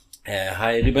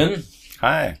Hi, Ruben.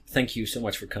 Hi. Thank you so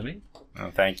much for coming.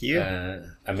 Thank you.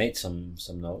 I made some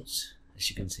notes, as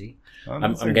you can see. Oh,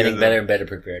 I'm getting better and better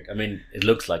prepared. I mean, it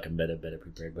looks like I'm better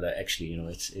prepared, but I actually,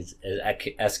 it's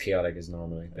as chaotic as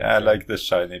normally. But, I like the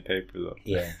shiny paper though.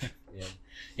 Yeah.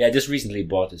 I just recently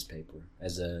bought this paper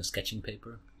as a sketching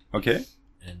paper. Okay.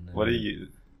 And what do you?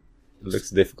 It looks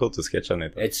difficult to sketch on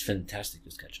it. It's fantastic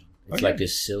to sketch on. It's Okay. like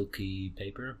this silky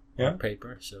paper, art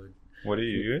paper. So what do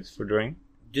you use for drawing?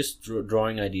 just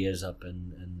drawing ideas up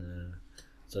and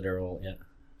so they're all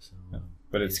So,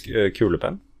 But it's cooler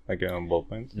pen, like on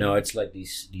ballpoint. No, it's like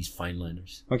these fine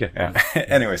liners. Okay. Yeah.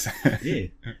 Anyways. Yeah.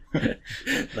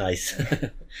 Nice.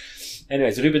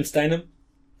 Anyways, Ruben Steinum,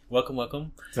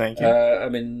 welcome. Thank you. I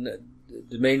mean,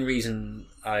 the main reason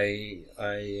I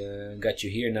got you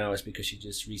here now is because you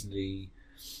just recently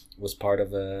was part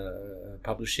of a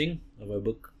publishing of a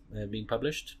book being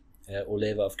published, O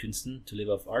leva av kunsten, to live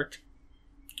of art,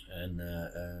 and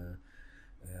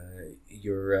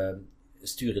you're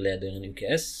styreleder in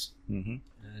UKS,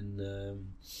 and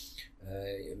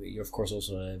you're of course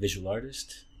also a visual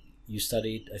artist. You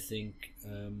studied, I think,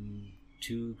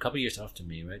 couple years after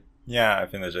me, right? Yeah, I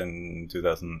finished in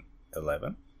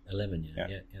 2011. 11,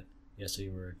 yeah. So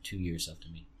you were 2 years after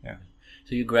me. Yeah.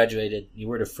 So you graduated. You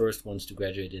were the first ones to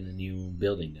graduate in a new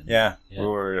building, then. Yeah. Yeah.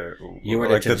 We were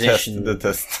like the transition, the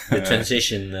test. the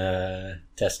transition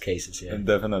test cases. Yeah.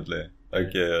 Definitely.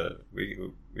 Like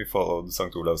we followed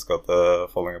St. Olav's gate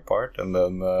falling apart, and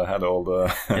then had all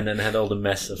the and then had all the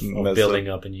mess of building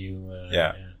up a new.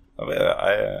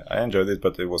 I enjoyed it,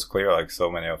 but it was clear like so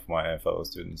many of my fellow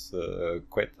students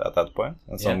quit at that point,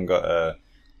 and some got.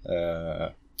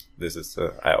 This is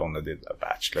I only did a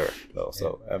bachelor though,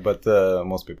 so but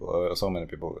most people, so many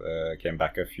people came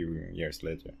back a few years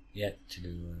later. Yeah, to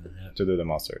do the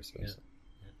masters. Yeah.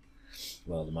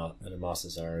 Well, the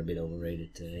masters are a bit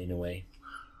overrated in a way.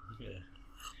 Yeah.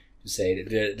 To say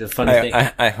the funny thing.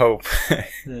 I hope.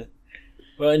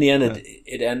 Well, in the end,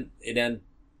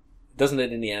 doesn't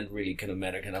it in the end really kind of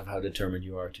matter kind of how determined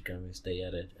you are to kind of stay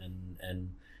at it,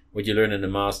 and what you learn in the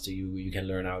master you can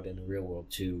learn out in the real world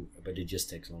too, but it just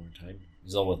takes a longer time.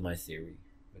 It's always my theory.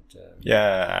 But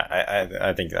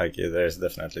I think like there's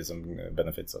definitely some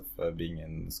benefits of being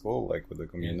in school, like with the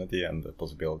community and the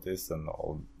possibilities and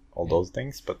all those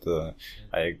things, but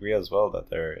I agree as well that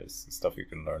there is stuff you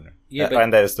can learn,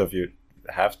 and there's stuff you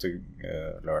have to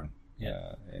learn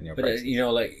in your practice.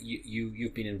 Like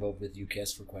you've been involved with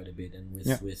UKS for quite a bit, and with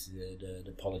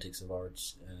the politics of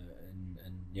arts,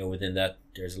 and within that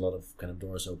there's a lot of kind of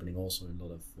doors opening also, and a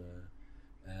lot of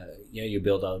you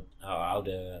build out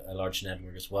a large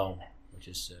network as well, which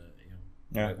is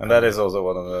and that is also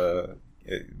one of the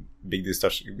biggest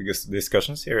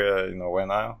discussions here in Norway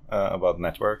now about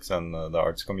networks and the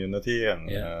arts community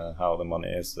and how the money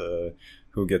is,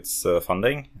 who gets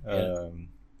funding,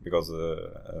 because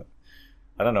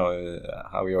I don't know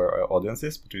how your audience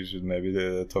is, but you should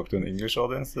maybe talk to an English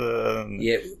audience.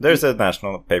 There's a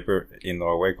national paper in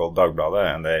Norway called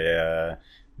Dagbladet, and they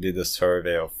did a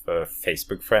survey of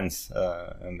Facebook friends,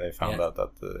 and they found out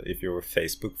that if you were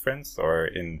Facebook friends or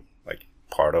in like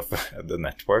part of the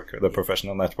network, the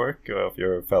professional network of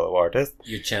your fellow artists,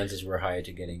 your chances were higher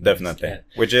to getting definitely this,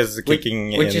 which is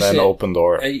kicking in an open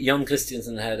door. Jan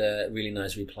Christiansen had a really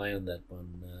nice reply on that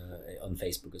one on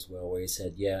Facebook as well, where he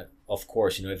said, of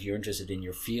course, if you're interested in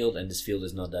your field and this field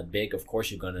is not that big, of course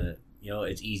you're gonna,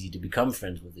 it's easy to become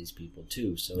friends with these people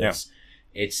too. So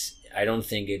it's I don't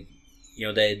think it,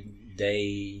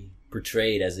 they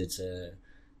portray it as it's a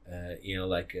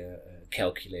like a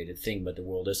calculated thing, but the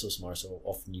world is so small, so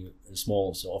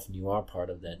often you are part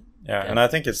of that. And I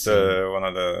think it's one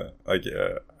of the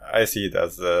I see it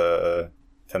as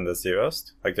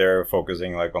tendencies, like they're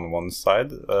focusing like on one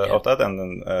side of that, and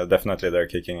then definitely they're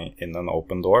kicking in an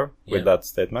open door with that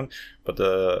statement. But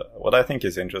what I think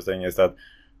is interesting is that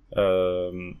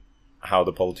how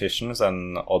the politicians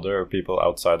and other people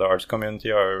outside the arts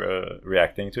community are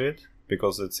reacting to it,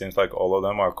 because it seems like all of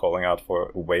them are calling out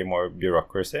for way more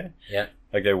bureaucracy.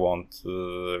 Like they want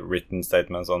written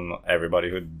statements on everybody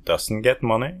who doesn't get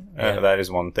money. That is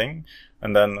one thing.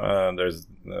 And then there's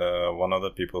one of the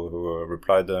people who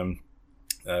replied, I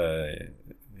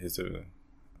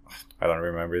don't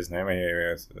remember his name, he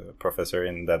is a professor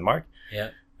in Denmark.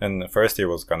 And first he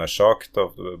was kind of shocked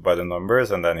by the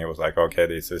numbers, and then he was like, okay,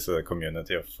 this is a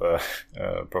community of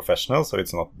professionals, so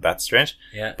it's not that strange.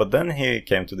 But then he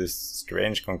came to this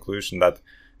strange conclusion that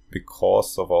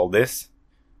because of all this,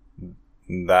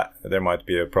 that there might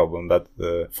be a problem that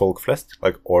the folkflest,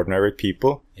 like ordinary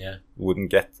people,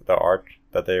 wouldn't get the art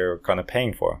that they're kind of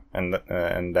paying for. And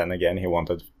then again, he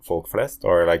wanted folkflest,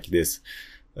 or like this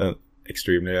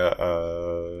extremely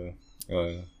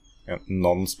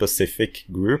non-specific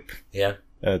group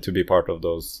to be part of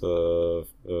those of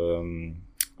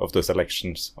the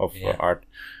selections of art.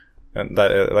 And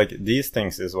that, like, these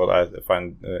things is what I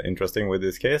find interesting with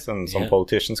this case, and some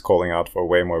politicians calling out for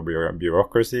way more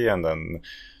bureaucracy, and then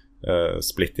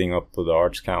splitting up the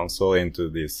Arts Council into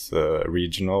these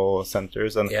regional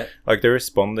centers, and like they're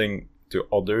responding to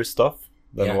other stuff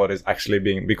than what is actually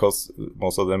being, because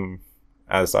most of them,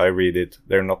 as I read it,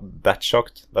 they're not that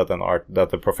shocked that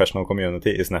the professional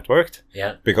community is networked,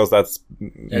 because that's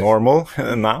normal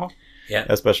now.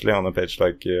 Especially on a page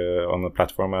like on a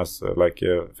platform as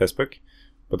Facebook.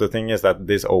 But the thing is that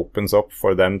this opens up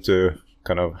for them to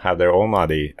kind of have their own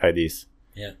IDs.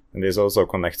 And this also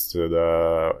connects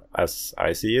to as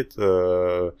I see it,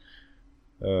 the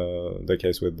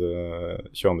case with the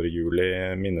 22. Juli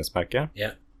minnesmerke.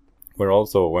 Where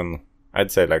also, when I'd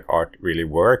say like art really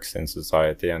works in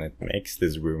society and it makes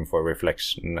this room for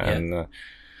reflection, and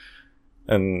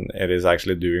it is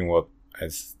actually doing what,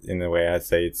 as in a way I'd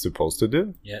say it's supposed to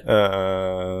do.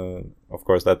 Of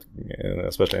course, that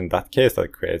especially in that case,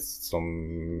 that creates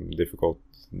some difficult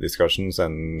discussions,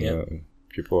 and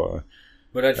people.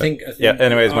 But I think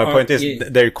anyways, my point is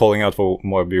they're calling out for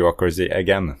more bureaucracy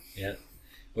again.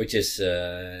 Which is,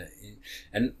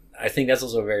 and I think that's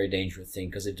also a very dangerous thing,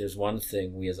 because if there's one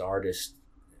thing we as artists,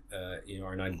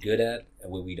 are not good at,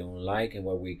 and what we don't like, and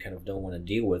what we kind of don't want to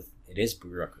deal with, it is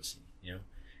bureaucracy.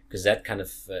 Because that kind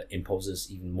of imposes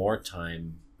even more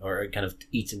time, or it kind of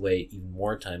eats away even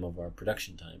more time of our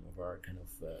production time, of our kind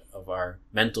of our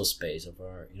mental space, of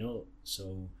our,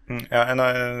 so. And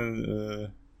I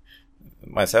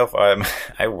myself,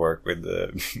 I work with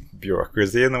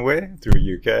bureaucracy in a way through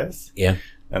UKS.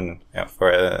 And for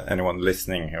anyone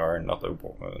listening who are not who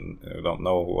don't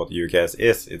know what UKS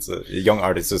is, it's a Young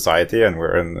Artist Society, and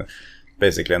we're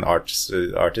basically an artist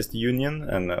union,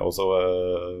 and also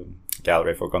a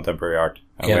gallery for contemporary art,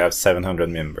 and we have 700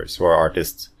 members who are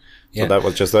artists. So that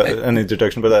was just an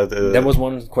introduction, but that was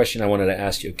one question I wanted to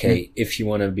ask you. Okay, if you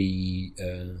want to be,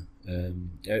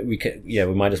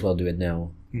 we might as well do it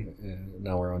now.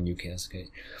 Now we're on UKS. Okay,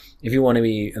 if you want to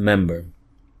be a member,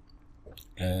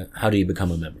 how do you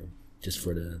become a member? Just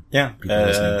for the people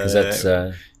listening, because that's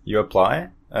you apply.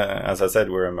 As I said,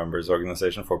 we're a members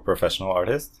organization for professional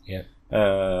artists.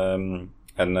 And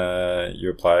you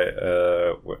apply,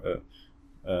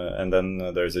 and then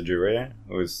there's a jury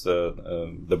who is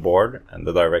the board and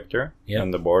the director,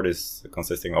 and the board is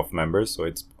consisting of members, so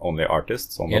it's only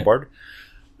artists on the board,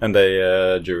 and they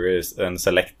juries and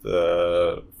select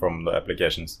from the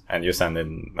applications, and you send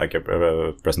in like a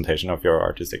presentation of your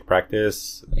artistic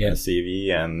practice, a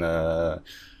CV, and a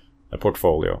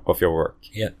portfolio of your work.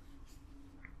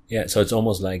 So it's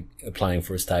almost like applying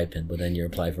for a stipend, but then you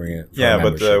apply for a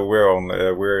but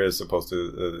we're supposed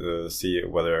to see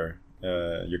whether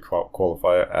you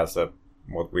qualify as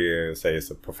what we say is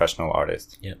a professional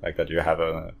artist. Like that you have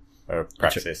a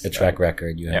praxis, a track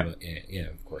record. You have,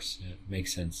 of course,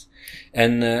 makes sense.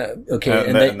 And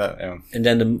and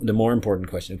then the more important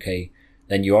question. Okay,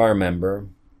 then you are a member,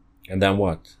 and then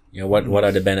what? What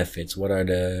are the benefits? What are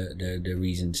the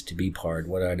reasons to be part?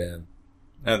 What are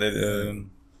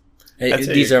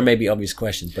these are maybe obvious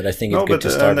questions, but I think it's good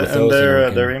to start with those.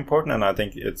 And they're important, and I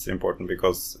think it's important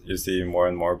because you see more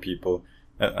and more people.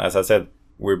 As I said,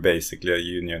 we're basically a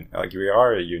union. Like, we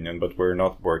are a union, but we're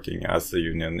not working as a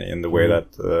union in the way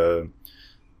that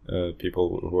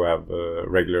people who have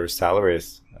regular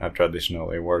salaries have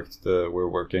traditionally worked. We're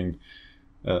working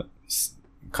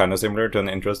kind of similar to an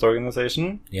interest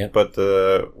organization, but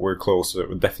we're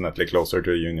definitely closer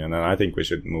to a union, and I think we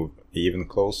should move even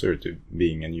closer to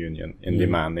being a union in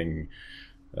demanding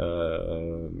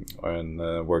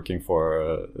and working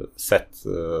for set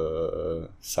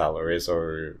salaries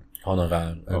or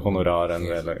honorar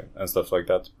and stuff like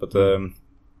that. But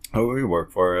we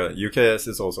work for UKS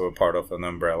is also a part of an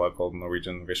umbrella called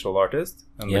Norwegian Visual Artists,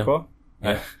 NVK.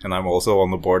 And I'm also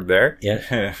on the board there,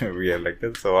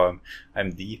 re-elected, so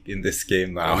I'm deep in this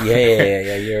game now.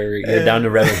 You're down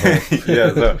the rabbit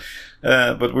hole.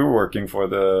 But we're working for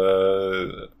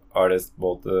the artists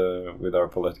both with our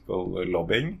political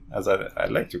lobbying, as I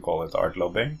like to call it, art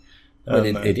lobbying. But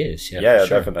it is, sure.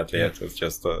 Definitely. It was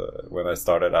just when I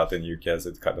started out in UKS,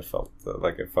 it kind of felt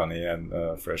like a funny and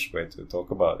fresh way to talk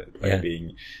about it, like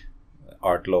being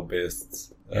art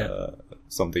lobbyists,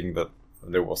 something that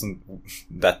there wasn't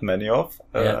that many of,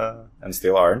 and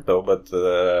still aren't though, but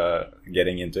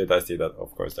getting into it, I see that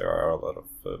of course there are a lot of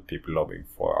people lobbying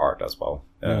for art as well.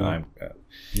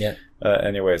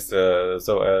 Anyways,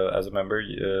 so as a member,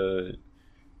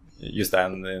 you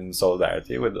stand in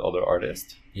solidarity with other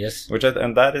artists. Yes.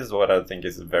 And that is what I think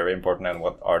is very important, and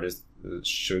what artists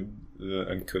should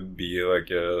and could be like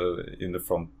in the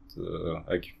front,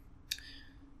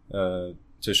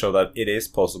 to show that it is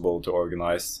possible to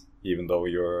organize even though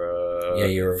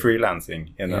you're freelancing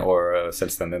or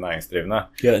selvstendig næringsdrivende.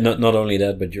 Yeah, not only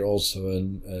that, but you're also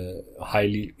a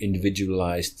highly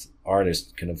individualized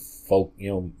artist, kind of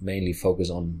mainly focus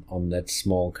on that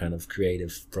small kind of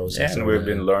creative process. Yeah, and we've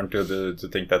been learned to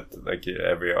think that like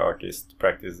every artist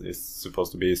practice is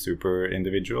supposed to be super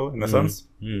individual in a sense.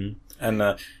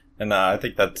 And I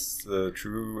think that's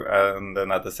true. And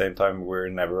then at the same time, we're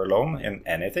never alone in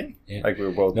anything. Yeah. Like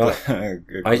we're both. No,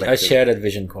 I share that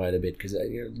vision quite a bit, because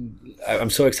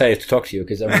I'm so excited to talk to you,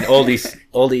 because I mean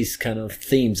all these kind of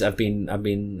themes I've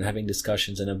been having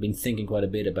discussions, and I've been thinking quite a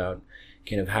bit about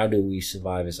kind of how do we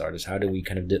survive as artists, how do we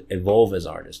kind of evolve as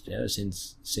artists. Yeah,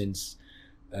 since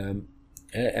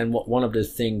and one of the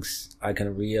things I kind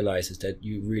of realize is that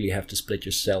you really have to split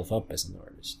yourself up as an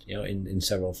artist, in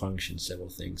several functions, several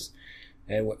things.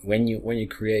 And when you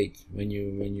create, when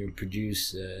you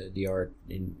produce the art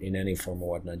in any form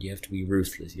or whatnot, you have to be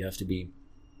ruthless. You have to be,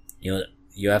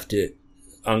 you have to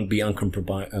be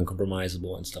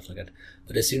uncompromisable and stuff like that.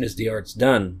 But as soon as the art's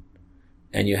done,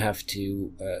 and you have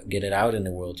to get it out in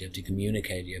the world, you have to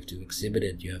communicate, you have to exhibit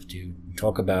it, you have to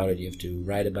talk about it, you have to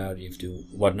write about it, you have to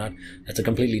whatnot. That's a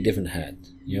completely different hat,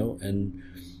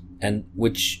 and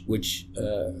which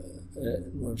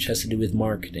has to do with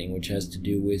marketing, which has to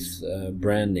do with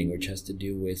branding, which has to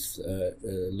do with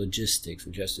logistics,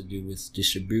 which has to do with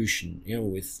distribution,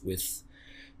 with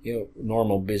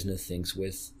normal business things,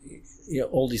 with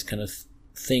all these kind of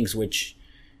things which.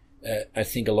 I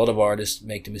think a lot of artists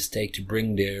make the mistake to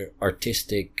bring their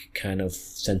artistic kind of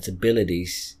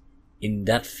sensibilities in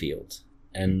that field,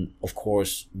 and of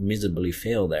course miserably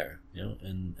fail there.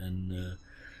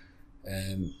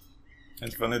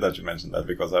 It's funny that you mentioned that,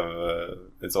 because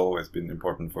it's always been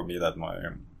important for me that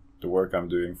the work I'm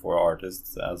doing for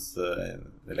artists as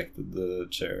elected the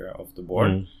chair of the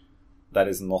board. That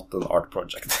is not an art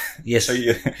project. Yes. So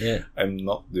I'm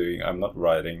not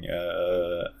writing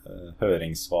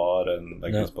høringssvar and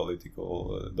these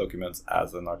political documents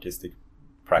as an artistic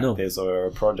practice or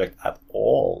a project at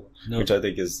all. Which I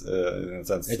think is in a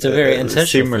sense it's a very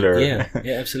essential similar. Yeah,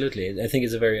 absolutely. I think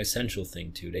it's a very essential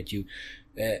thing too, that you.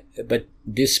 But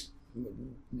this,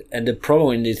 and the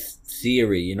problem in this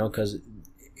theory, because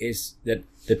is that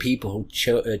the people who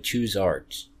choose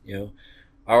art,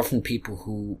 are often people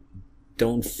who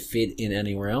don't fit in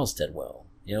anywhere else that well,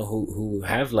 who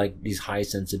have like these high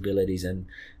sensibilities and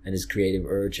this creative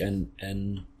urge, and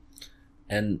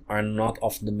are not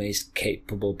often the most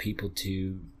capable people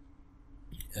to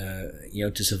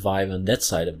to survive on that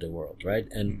side of the world, right?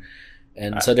 And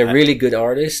so they're really good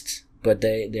artists, but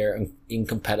they're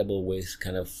incompatible with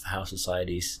kind of how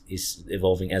society is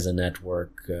evolving as a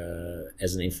network,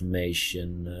 as an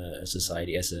information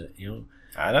society, as a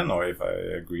I don't know if I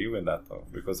agree with that though,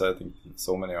 because I think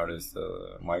so many artists,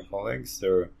 my colleagues,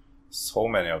 there are so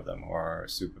many of them who are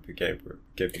super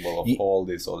capable of all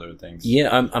these other things. Yeah,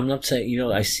 I'm not saying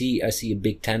I see a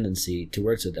big tendency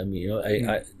towards it. I mean,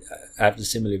 I have a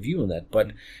similar view on that.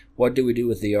 But what do we do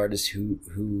with the artists who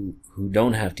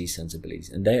don't have these sensibilities,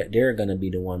 and they're going to be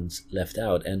the ones left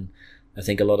out? And I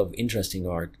think a lot of interesting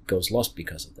art goes lost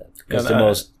because of that. Because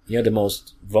the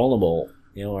most vulnerable.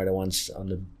 Are the ones on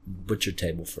the butcher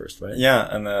table first, right? Yeah,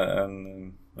 and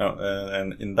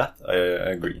in that I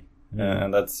agree,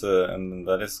 and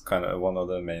that is kind of one of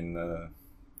the main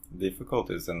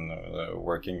difficulties in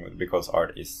working with, because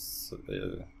art is.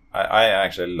 I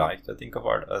actually like to think of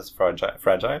art as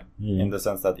fragile in the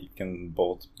sense that it can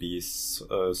both be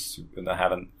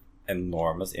have an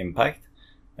enormous impact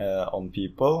on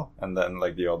people, and then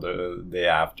like the other day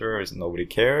after is nobody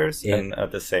cares, and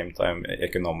at the same time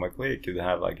economically it could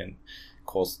have like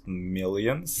cost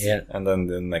millions, and then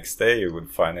the next day you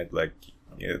would find it like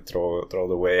throw it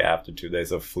away after 2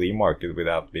 days of flea market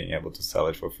without being able to sell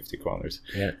it for 50 kroners.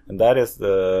 And that is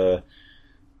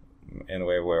in a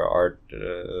way where art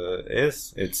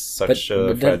is. It's such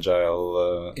a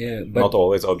fragile, not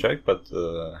always object, but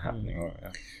happening.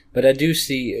 But I do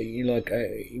see,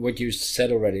 what you said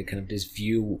already, kind of this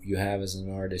view you have as an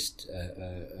artist,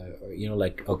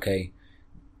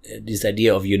 this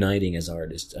idea of uniting as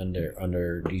artists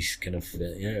under these kind of,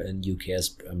 an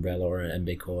UKS umbrella or an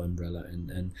MBK umbrella,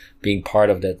 and being part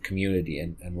of that community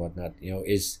and whatnot,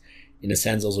 is in a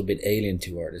sense also a bit alien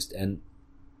to artists. And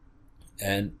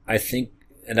I think,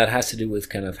 and that has to do with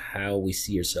kind of how we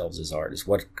see ourselves as artists.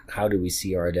 How do we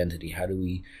see our identity? How do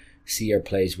we see our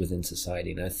place within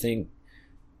society? And I think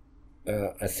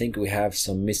I think we have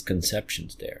some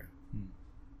misconceptions there.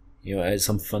 You know,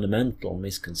 some fundamental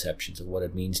misconceptions of what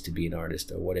it means to be an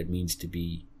artist or what it means to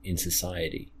be in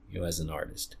society, you know, as an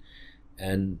artist.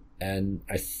 And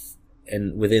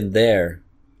within there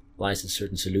lies a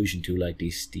certain solution to like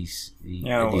these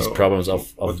problems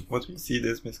of what do you see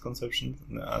these misconceptions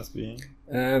as being?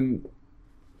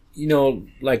 You know,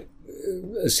 like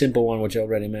a simple one which I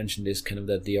already mentioned is kind of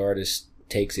that the artist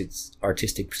takes its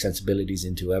artistic sensibilities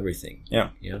into everything. Yeah.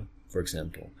 For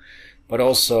example. But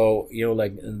also, you know,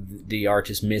 like the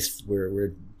artist myth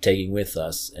we're taking with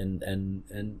us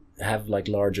and have like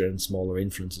larger and smaller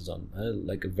influences on,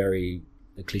 like a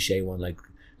cliche one, like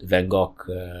the Van Gogh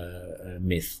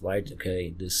myth, right?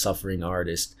 Okay, the suffering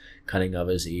artist cutting off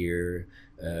his ear,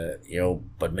 you know,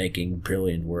 but making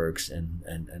brilliant works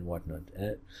and whatnot.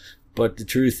 But the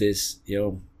truth is, you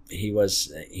know, he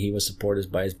was supported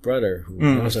by his brother,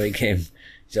 who also came.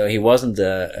 So he wasn't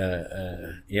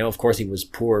you know, of course he was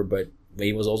poor, but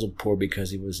he was also poor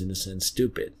because he was in a sense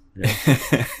stupid. You know?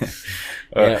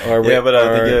 But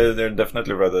I think they're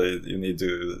definitely rather you need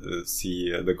to see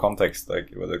the context,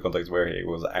 like the context where he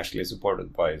was actually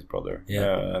supported by his brother.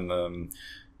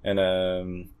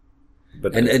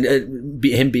 But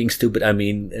him being stupid. I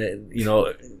mean, you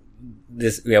know.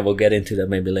 We'll get into that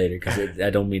maybe later because I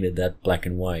don't mean it that black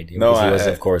and white. You know, he was,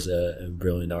 of course, a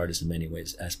brilliant artist in many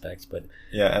aspects. But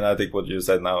yeah, and I think what you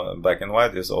said now, black and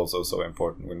white, is also so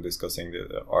important when discussing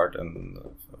the art and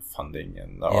funding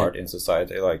and the art in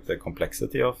society. Like the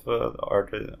complexity of the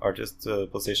artist's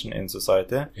position in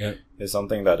society is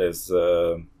something that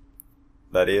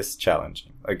is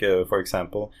challenging. Like for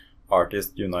example,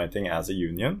 artists uniting as a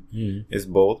union is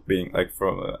both being like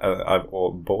from I've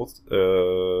both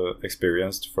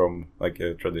experienced from like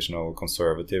a traditional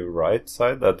conservative right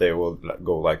side that they will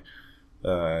go like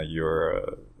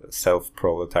your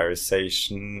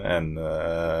self-proletarization and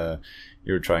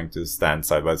you're trying to stand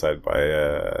side by side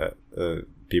by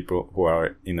people who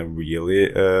are in a really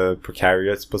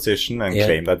precarious position and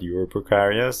claim that you're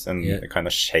precarious and kind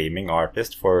of shaming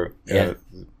artists for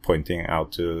pointing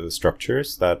out to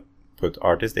structures that put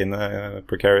artists in a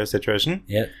precarious situation.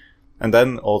 Yeah. And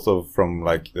then also from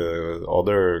like the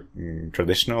other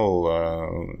traditional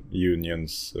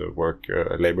unions,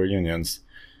 labor unions,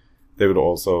 they would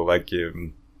also like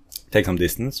take some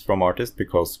distance from artists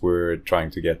because we're trying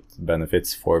to get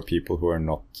benefits for people who are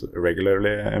not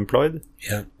regularly employed.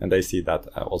 Yeah. And they see that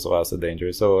also as a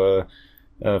danger. So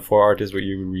for artists,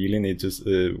 you really need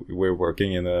to, we're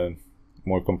working in a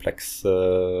more complex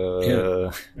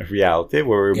reality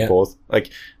where we're both like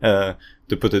to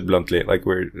put it bluntly, like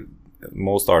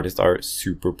most artists are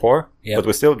super poor, but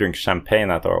we still drink champagne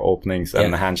at our openings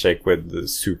and handshake with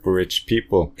super rich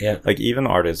people. Like even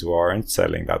artists who aren't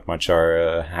selling that much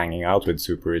are hanging out with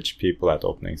super rich people at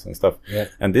openings and stuff.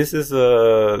 And this is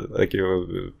like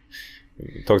you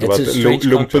talked about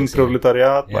lumpen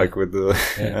proletariat, like with the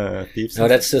thieves. No,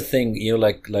 that's the thing. You know,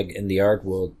 like in the art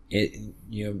world,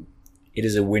 it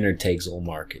is a winner takes all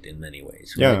market in many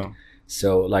ways. Right? Yeah.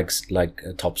 So like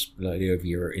tops, like if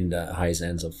you're in the highest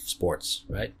ends of sports,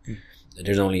 right?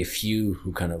 There's only a few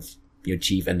who kind of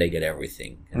achieve and they get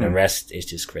everything, and the rest is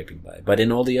just scraping by. But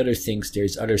in all the other things,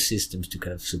 there's other systems to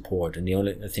kind of support. And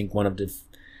I think one of the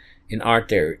in art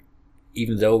there,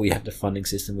 even though we have the funding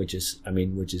system, which is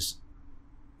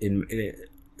in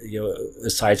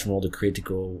aside from all the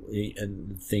critical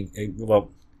and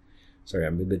sorry,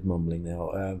 I'm a bit mumbling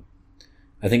now.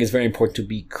 I think it's very important to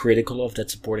be critical of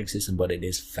that supporting system, but it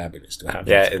is fabulous to have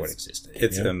that supporting system.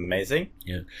 It's amazing.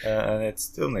 Yeah. And it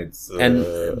still needs...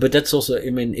 but that's also, I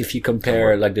mean, if you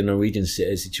compare like the Norwegian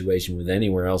situation with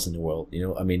anywhere else in the world, you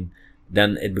know, I mean,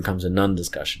 then it becomes a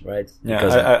non-discussion, right? Yeah,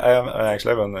 because I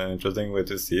actually have an interesting way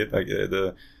to see it. Like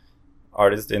the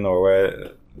artists in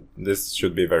Norway, this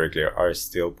should be very clear, are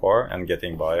still poor and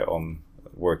getting by on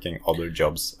working other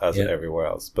jobs as everywhere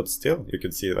else. But still, you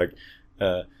could see like...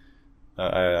 I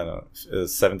don't know,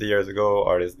 70 years ago,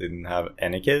 artists didn't have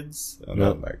any kids. And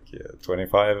then like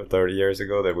 25, 30 years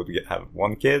ago, they would have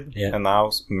one kid. Yeah. And now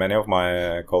many of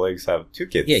my colleagues have 2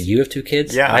 kids. Yeah, you have 2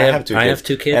 kids? Yeah, I have 2 kids. I have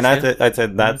 2 kids. And I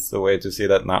said that's the way to see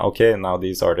that now. Okay, now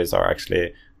these artists are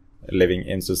actually living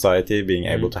in society, being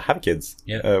able to have kids,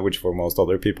 which for most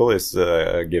other people is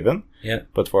a given. Yeah.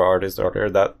 But for artists out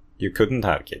there, that you couldn't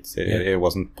have kids. It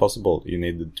wasn't possible. You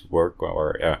needed to work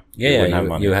or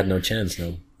you had no chance,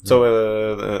 no.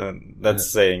 So that's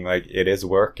saying like it is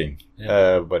working,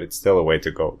 but it's still a way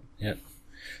to go. Yeah.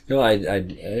 No,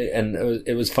 and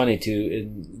it was funny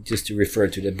just to refer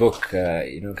to the book,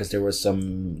 you know, because there were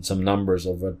some numbers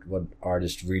of what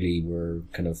artists really were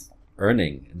kind of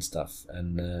earning and stuff,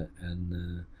 and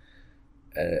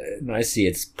no, I see.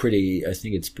 It's pretty. I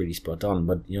think it's pretty spot on.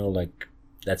 But you know, like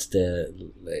that's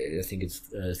I think it's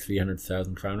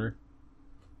 300,000 kroner.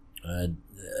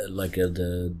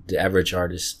 The average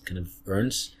artist kind of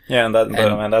earns. Yeah, and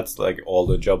that's like all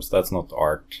the jobs. That's not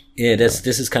art. Yeah, this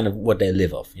is kind of what they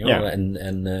live off. You know? Yeah.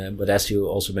 And but as you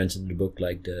also mentioned in the book,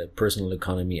 like the personal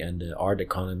economy and the art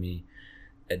economy,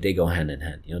 they go hand in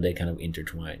hand. You know, they kind of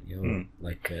intertwine. You know,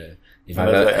 like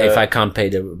if I can't pay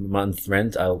the month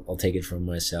rent, I'll take it from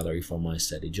my salary from my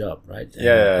steady job, right?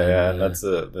 And that's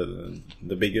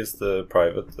the biggest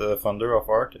private funder of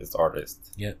art is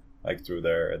artists. Yeah. Like through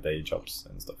their day jobs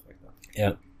and stuff like that.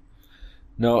 Yeah.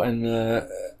 No, and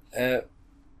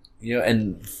you know,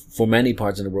 and for many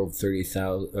parts in the world,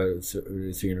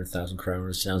 300,000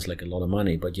 kroner sounds like a lot of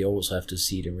money, but you also have to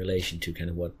see it in relation to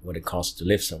kind of what it costs to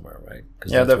live somewhere, right?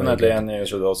 Yeah, definitely, and you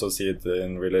should also see it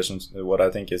in relation to what I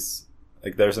think is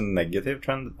like there's a negative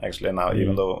trend actually now,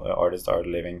 even though artists are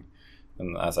living.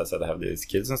 And as I said, I have these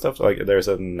kids and stuff. Like, there's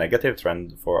a negative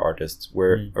trend for artists.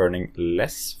 We're earning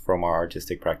less from our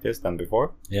artistic practice than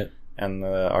before. Yeah. And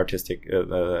the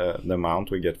amount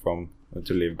we get from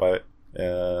to live by,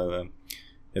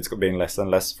 it's being less and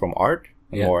less from art,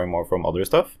 and more from other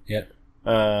stuff. Yeah.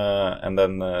 And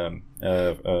then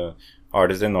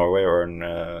artists in Norway earn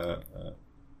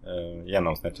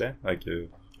gjennomsnittlig, like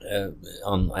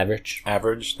on average.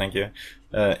 Thank you.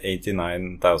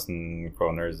 89,000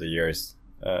 kroners a year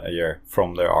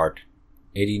from their art.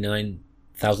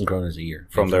 89,000 kroners a year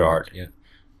from their art. Yeah,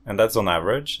 and that's on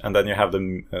average. And then you have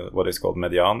the what is called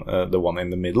median, the one in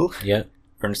the middle. Yeah,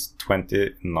 earns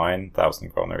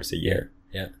 29,000 kroners a year.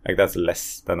 Yeah, like that's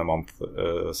less than a month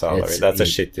salary. That's a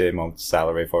shitty month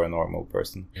salary for a normal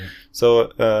person. Yeah.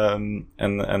 So and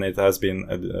it has been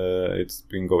it's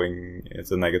been going.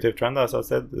 It's a negative trend, as I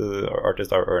said.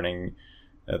 Artists are earning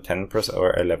 10%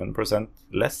 or 11%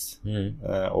 less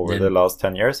over the last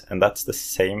 10 years, and that's the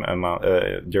same amount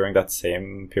during that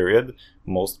same period.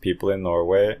 Most people in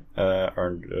Norway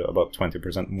earned about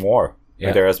 20% more. Yeah.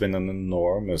 Like there has been an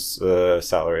enormous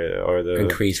salary or the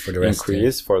increase for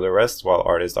the rest, while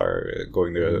artists are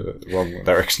going the wrong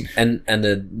direction. And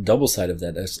the double side of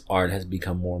that is art has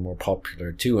become more and more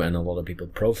popular too, and a lot of people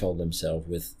profile themselves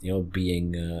with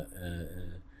being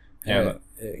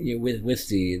with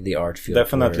the art field.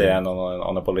 Definitely, and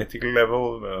on a political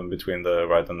level, between the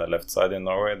right and the left side in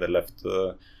Norway, the left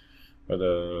or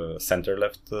the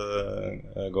center-left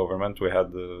government we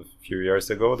had a few years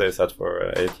ago, they sat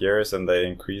for 8 years and they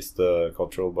increased the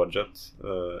cultural budget.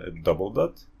 It doubled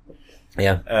that.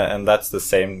 Yeah, and that's the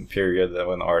same period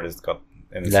when artists got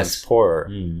in a sense poorer.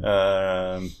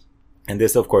 And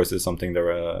this, of course, is something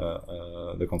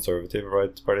the Conservative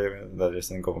Right Party that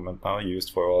is in government now used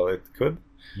for all it could.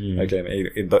 Like,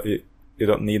 you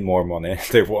don't need more money;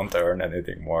 they won't earn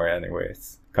anything more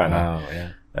anyways. Kind of,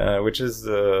 which is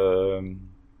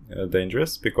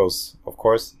dangerous because, of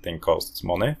course, thing costs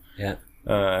money. Yeah,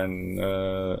 and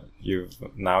you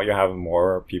have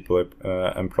more people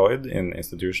employed in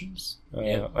institutions.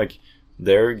 Like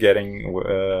they're getting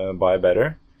by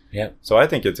better. Yeah. So I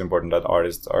think it's important that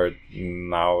artists are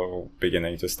now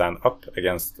beginning to stand up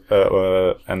against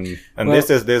this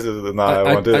is now I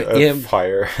want to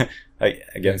fire like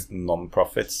against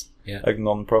non-profits. Yeah. Like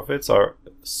non-profits are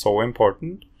so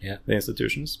important, the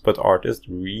institutions, but artists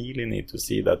really need to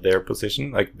see that their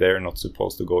position, like they're not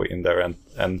supposed to go in there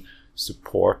and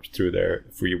support through their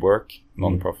free work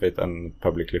non-profit and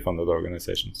publicly funded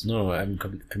organizations. No, I'm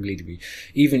completely.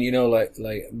 Even like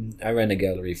I ran a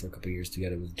gallery for a couple of years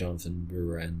together with Jonathan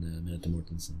Brewer and Mette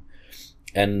Mortensen,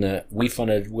 and we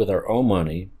funded with our own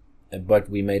money, but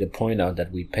we made a point out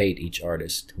that we paid each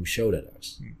artist who showed at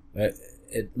us.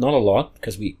 Not a lot,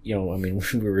 because we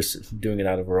were doing it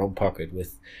out of our own pocket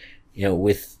with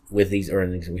these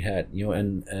earnings we had,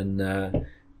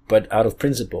 but out of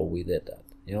principle we did that.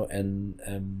 And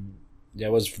that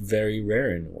was very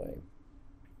rare in a way,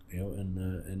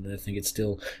 and I think it's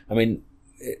still,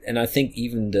 and I think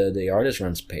even the artist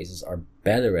run spaces are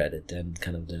better at it than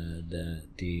kind of the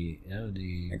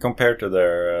compared to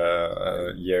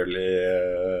their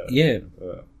yearly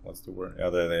what's the word?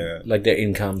 Like their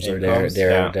incomes or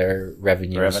their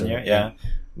revenue.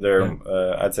 They're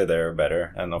I'd say they're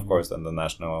better, and of course then the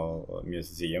National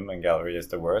Museum and Gallery is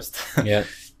the worst.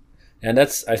 And I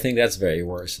think that's very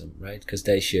worrisome, right? Because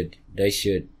they should,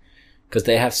 because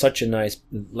they have such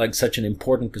such an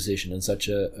important position and such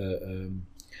a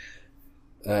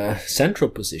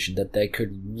central position that they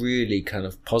could really kind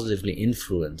of positively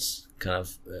influence kind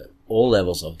of all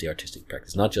levels of the artistic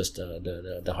practice, not just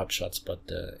the hot shots, but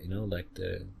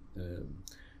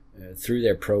through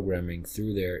their programming,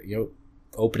 through their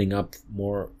opening up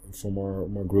more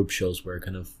group shows where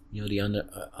kind of, you know, the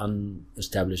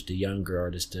unestablished, the younger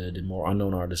artists, the more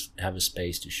unknown artists have a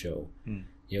space to show,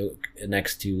 you know,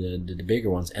 next to the bigger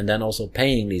ones, and then also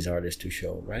paying these artists to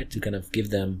show, right, to kind of give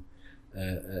them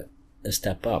a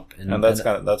step up, and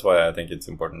that's why I think it's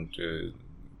important to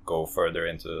go further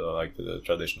into like the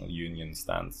traditional union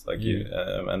stance, like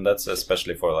and that's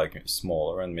especially for like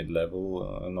smaller and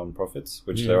mid-level non-profits,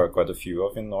 which there are quite a few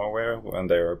of in Norway, and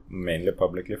they are mainly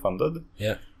publicly funded.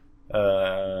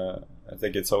 I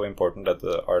think it's so important that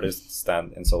the artists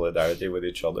stand in solidarity with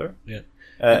each other,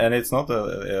 and it's not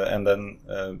and then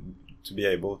to be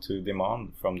able to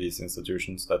demand from these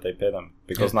institutions that they pay them,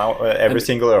 because now every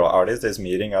single artist is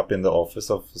meeting up in the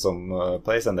office of some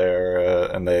place, and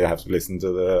they have to listen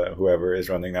to whoever is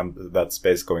running that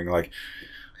space going like,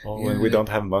 we don't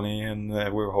have money, and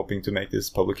we're hoping to make this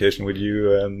publication with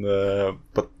you, and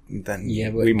but then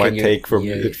we might take from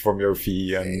your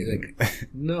fee, and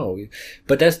no,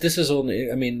 but this is only,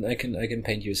 I mean, I can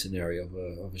paint you a scenario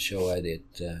of a show I did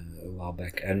a while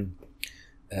back, and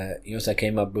you know, so I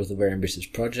came up with a very ambitious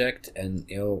project, and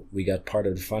you know, we got part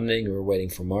of the funding. We were waiting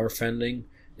for more funding.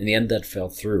 In the end, that fell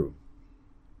through.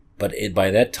 But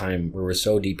by that time, we were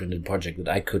so deep into the project that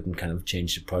I couldn't kind of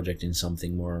change the project in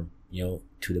something more, you know,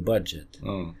 to the budget.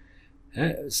 But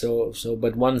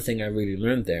one thing I really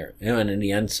learned there, you know, and in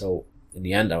the end,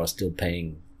 I was still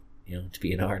paying, you know, to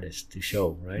be an artist, to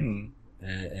show, right?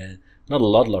 Not a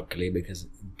lot, luckily, because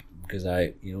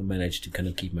I, you know, managed to kind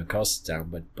of keep my costs down,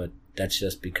 but that's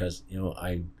just because, you know,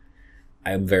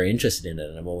 I'm very interested in it,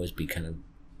 and I've always been kind of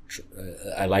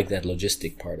I like that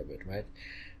logistic part of it, right?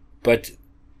 But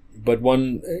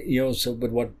one, you know, so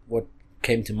but what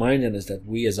came to mind then is that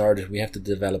we as artists, we have to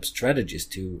develop strategies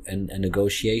to and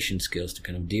negotiation skills to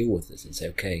kind of deal with this and say,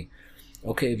 okay,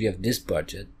 if you have this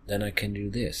budget, then I can do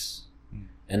this,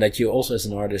 and that you also as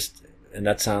an artist, and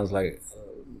that sounds like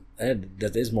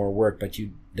that is more work, but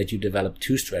that you develop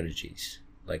two strategies.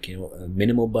 Like, you know, a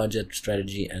minimal budget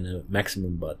strategy and a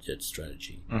maximum budget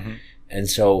strategy. And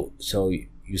so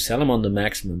you sell them on the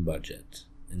maximum budget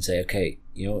and say, okay,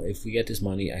 you know, if we get this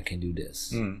money, I can do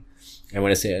this. And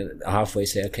when I say halfway,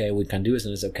 say, okay, we can do this,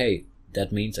 and it's okay,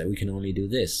 that means that we can only do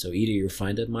this. So either you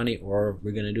find that money or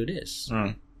we're going to do this.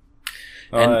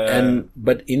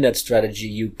 But in that strategy,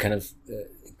 you kind of,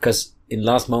 because in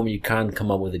last moment, you can't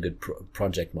come up with a good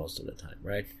project most of the time,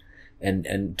 right?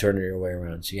 And turn it your way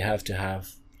around. So you have to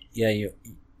have, you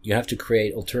have to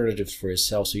create alternatives for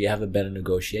yourself, so you have a better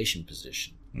negotiation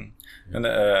position.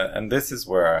 And this is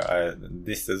where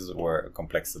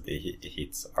complexity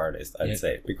hits artists, I'd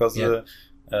say, because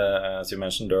as you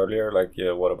mentioned earlier, like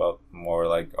what about more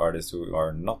like artists who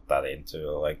are not that into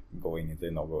like going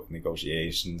into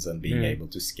negotiations and being able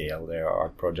to scale their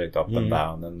art project up and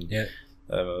down,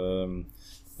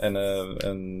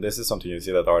 and this is something you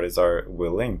see that artists are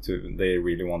willing to. They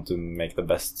really want to make the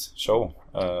best show,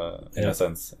 in a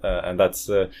sense, and that's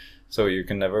so you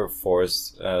can never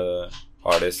force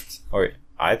artists. Or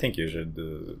I think you should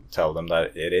tell them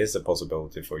that it is a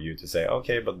possibility for you to say,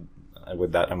 okay, but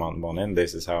with that amount of money,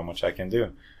 this is how much I can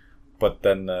do. But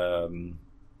then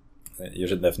you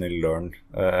should definitely learn,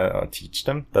 teach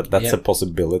them that's a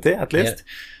possibility at least,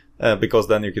 because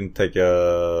then you can take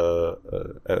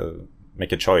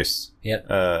make a choice,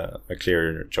 a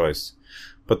clear choice.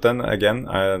 But then again,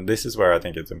 this is where I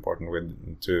think it's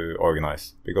important to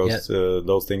organize, because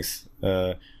those things,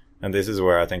 and this is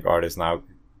where I think artists now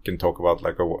can talk about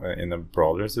like in a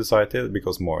broader society,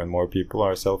 because more and more people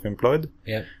are self-employed,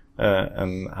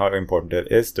 and how important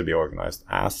it is to be organized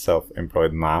as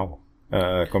self-employed now,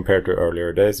 compared to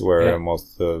earlier days where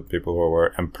most people who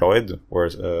were employed were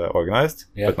organized.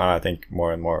 But now I think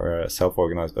more and more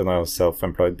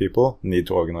self-employed people need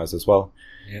to organize as well,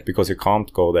 because you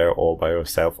can't go there all by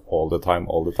yourself all the time.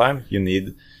 You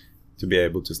need to be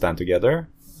able to stand together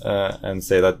and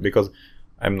say that, because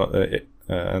I'm not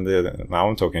now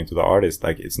I'm talking to the artist,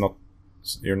 like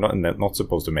you're not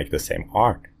supposed to make the same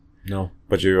art,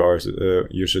 but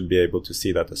you should be able to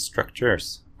see that the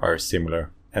structures are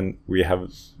similar. And we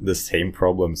have the same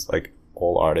problems, like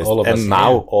all artists, all of a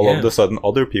sudden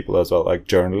other people as well, like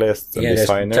journalists and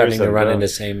designers, starting to run in the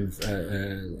same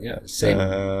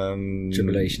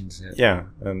tribulations.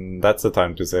 And that's the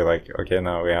time to say, like, okay,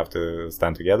 now we have to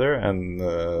stand together and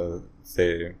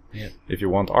say, if you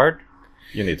want art,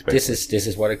 you need to pay. This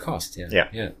is what it costs.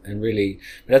 And really,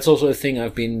 that's also a thing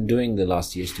I've been doing the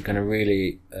last years, to kind of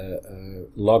really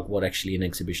log what actually an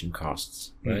exhibition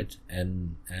costs, right?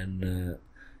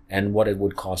 And what it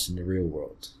would cost in the real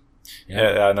world.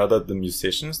 I know that the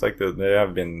musicians, like they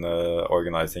have been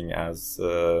organizing as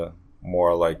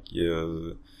more like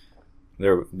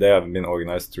they have been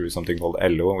organized through something called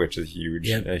LO, which is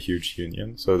a huge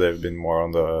union. So they've been more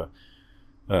on the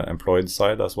employed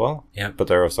side as well. Yeah. But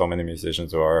there are so many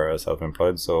musicians who are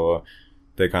self-employed, so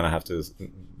they kind of have to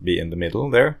be in the middle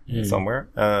there somewhere.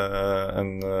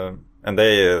 And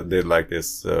they did like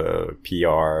this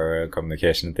PR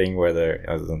communication thing where they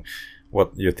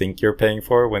what you think you're paying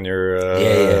for when you're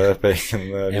paying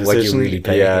a musician. And what you really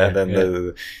pay.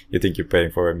 You think you're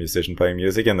paying for a musician playing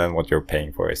music, and then what you're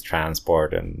paying for is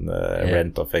transport and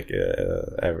rent of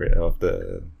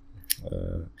the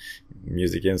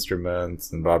music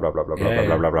instruments and blah blah blah blah blah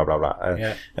blah blah blah blah.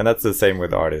 And that's the same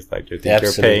with artists. Like you think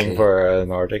you're paying for an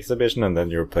art exhibition, and then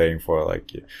you're paying for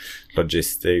like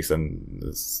logistics and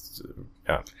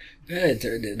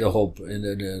the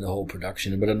whole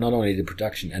production, but not only the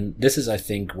production. And this is, I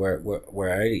think, where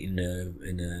I in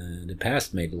the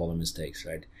past made a lot of mistakes.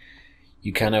 Right,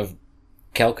 you kind of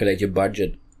calculate your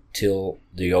budget till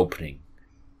the opening,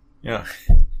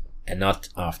 and not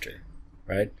after,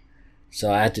 right? So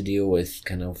I had to deal with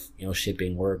kind of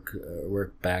shipping work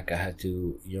back. I had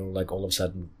to like all of a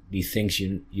sudden these things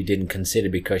you didn't consider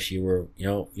because you were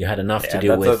you had enough to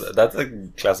deal with. That's a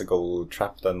classical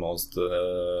trap that most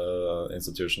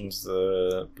institutions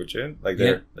put you in. Like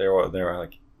they were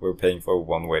like, we're paying for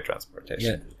one-way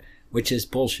transportation, which is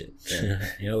bullshit.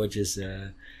 Which is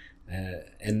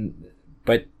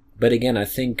but again, I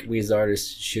think we as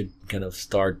artists should kind of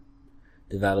start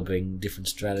developing different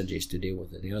strategies to deal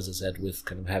with it. As I said, with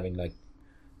kind of having like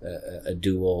a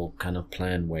dual kind of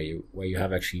plan where you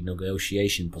have actually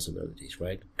negotiation possibilities,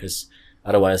 right? Because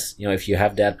otherwise, if you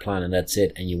have that plan and that's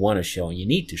it, and you want to show and you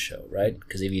need to show, right?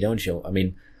 Because if you don't show, I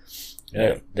mean,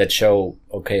 that show,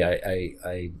 okay,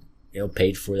 I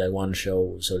paid for that one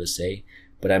show, so to say,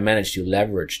 but I managed to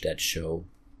leverage that show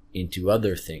into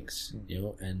other things,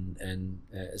 and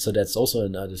so that's also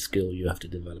another skill you have to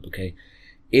develop. Okay.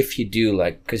 If you do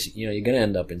because you're going to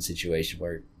end up in situations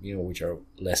where which are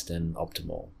less than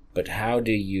optimal, but how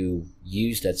do you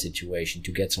use that situation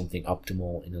to get something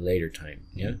optimal in a later time?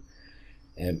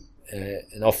 And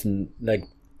often like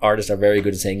artists are very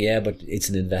good at saying, but it's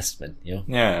an investment.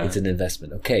 It's an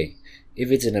investment. Okay, if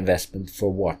it's an investment,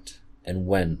 for what and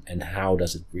when and how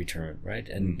does it return, right?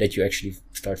 And that you actually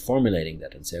start formulating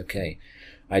that and say, okay,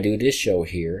 I do this show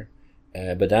here.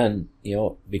 But then,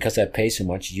 because I pay so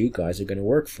much, you guys are going to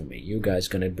work for me. You guys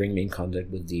are going to bring me in contact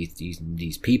with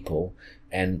these people,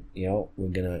 and we're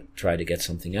going to try to get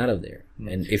something out of there.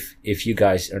 And if you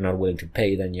guys are not willing to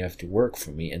pay, then you have to work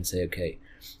for me and say, okay,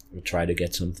 we'll try to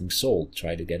get something sold,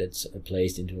 try to get it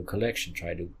placed into a collection,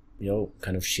 try to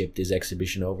kind of ship this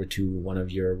exhibition over to one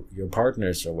of your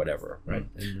partners or whatever, right?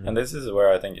 And this is where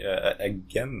I think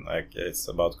again, like it's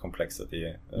about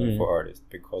complexity for artists,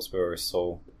 because we're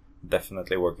so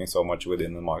definitely working so much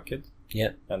within the market.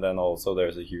 And then also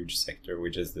there's a huge sector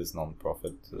which is this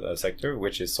non-profit sector,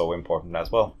 which is so important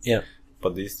as well.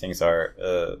 But these things are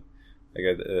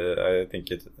I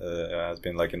think it has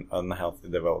been like an unhealthy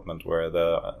development where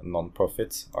the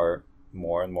non-profits are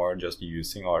more and more just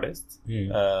using artists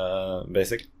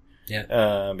basically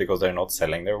because they're not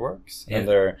selling their works, and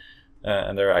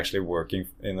they're actually working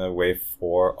in a way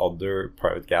for other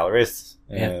private galleries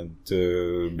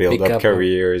to build up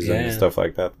careers and stuff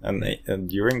like that. And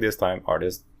during this time,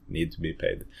 artists need to be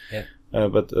paid.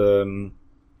 But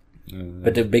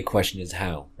the big question is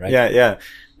how, right?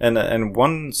 And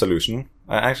one solution,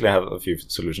 I actually have a few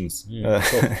solutions.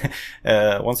 Cool.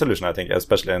 One solution, I think,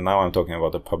 especially now I'm talking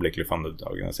about a publicly funded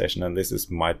organization, and this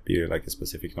might be like a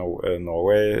specific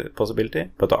Norway possibility,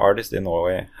 but the artists in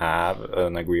Norway have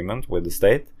an agreement with the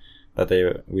state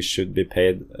that we should be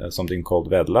paid something called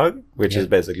vederlag, which is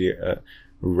basically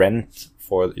rent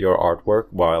for your artwork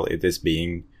while it is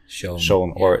being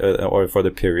shown or for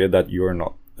the period that you're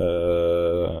not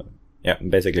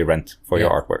basically rent for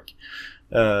your artwork.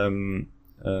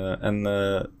 And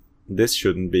this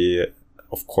shouldn't be,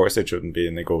 of course, it shouldn't be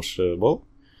negotiable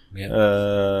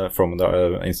from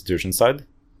the institution side.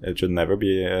 It should never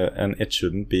be, and it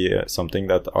shouldn't be something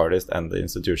that the artist and the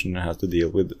institution has to deal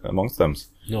with amongst them.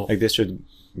 No, like this should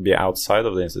be outside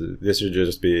of the institution. This should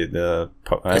just be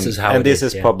this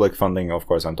is public funding, of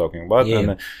course, I'm talking about.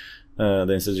 And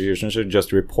the institution should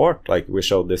just report, like, we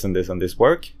showed this and this and this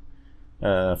work.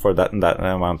 For that and that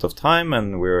amount of time,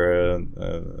 and we're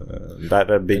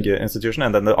a big institution,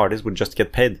 and then the artist would just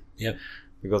get paid.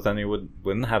 Because then you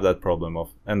wouldn't have that problem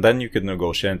of, and then you could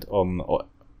negotiate on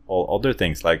all other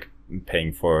things, like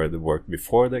paying for the work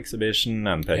before the exhibition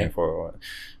and paying for,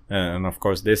 and of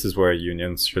course this is where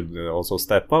unions should also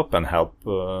step up and help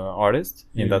artists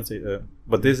in that.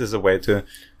 But this is a way to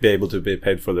be able to be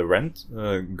paid for the rent,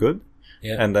 good.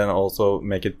 and then also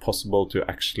make it possible to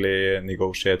actually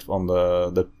negotiate on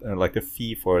the like the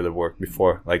fee for the work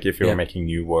before, like if you're making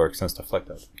new works and stuff like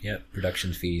that. Yeah,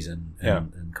 production fees and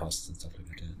costs and stuff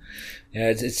like that. Yeah,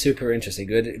 it's super interesting.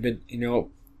 Good, but you know,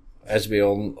 as we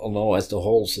all know, as the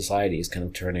whole society is kind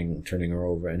of turning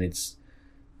over, and it's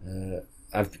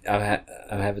I've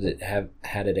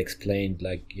had it explained,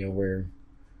 like, you know,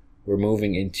 we're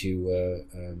moving into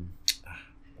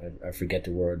I forget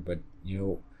the word, but you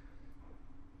know,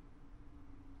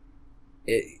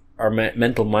 our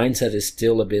mental mindset is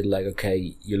still a bit like,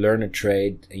 okay, you learn a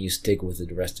trade and you stick with it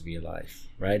the rest of your life,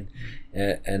 right?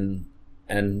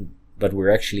 But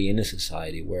we're actually in a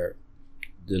society where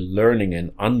the learning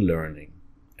and unlearning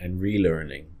and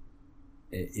relearning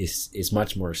is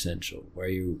much more essential. Where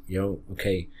you know,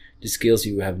 okay, the skills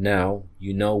you have now,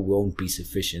 you know, won't be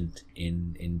sufficient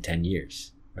in 10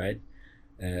 years, right?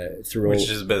 Which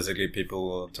is basically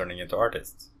people turning into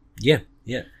artists. Yeah.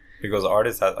 Because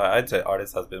I'd say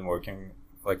artists has been working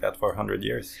like that for 100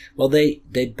 years. Well, they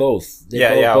both have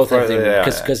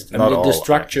because I mean the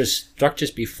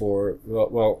structures before,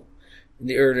 well in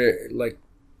the early, like,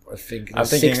 I think in the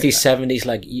 60s, 70s,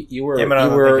 like you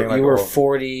were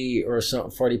 40 or so,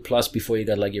 40 plus before you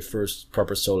got like your first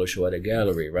proper solo show at a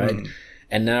gallery, right?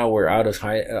 And now we're out of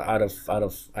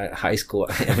high school.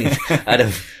 I mean, out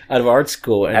of art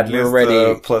school, and at we're least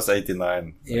already plus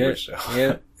 89. Yeah,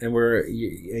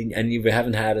 and you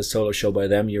haven't had a solo show by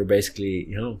them. You're basically,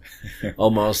 you know,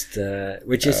 almost,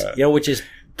 which is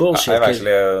bullshit. I've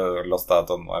actually lost out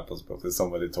on my possibilities.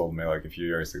 Somebody told me like a few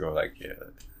years ago, like,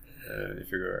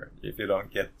 if you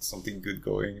don't get something good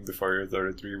going before you're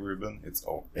 33, Ruben, it's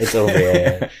over. It's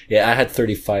over. Yeah. I had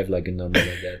 35, like a number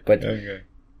like that, but. Okay.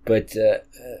 But you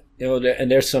know, and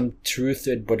there's some truth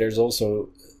to it, but there's also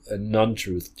a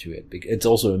non-truth to it. It's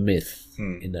also a myth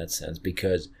in that sense,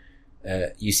 because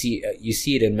you see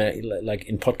it in like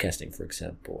in podcasting, for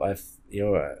example. I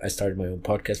started my own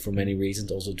podcast for many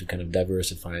reasons, also to kind of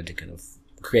diversify and to kind of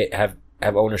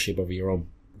have ownership of your own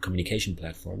communication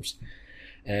platforms.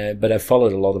 But I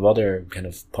followed a lot of other kind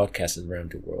of podcasts around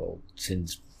the world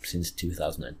since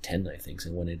 2010, I think,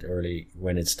 and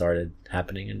when it started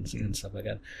happening and stuff like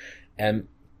that. A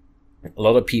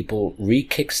lot of people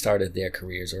kick-started their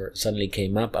careers or suddenly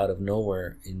came up out of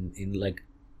nowhere in like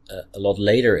a lot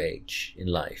later age in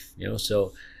life, you know.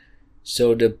 So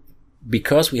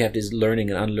because we have this learning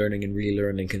and unlearning and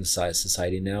relearning in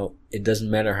society now, it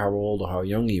doesn't matter how old or how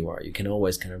young you are. You can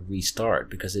always kind of restart,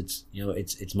 because it's, you know,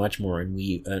 it's much more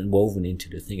woven into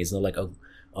the thing. It's not like,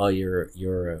 oh, you're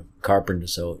a carpenter,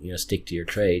 so, you know, stick to your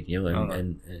trade, you know,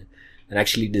 and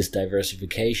actually this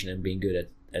diversification and being good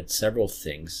at several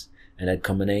things, and that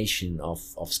combination of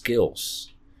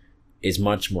skills is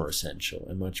much more essential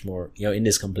and much more, you know, in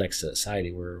this complex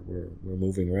society we're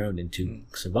moving around in to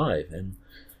survive.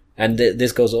 And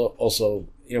this goes also,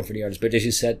 you know, for the artists. But as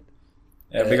you said,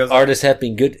 because artists have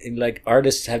been good,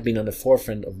 artists have been on the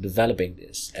forefront of developing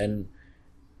this, and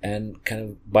kind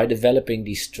of by developing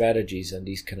these strategies and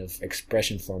these kind of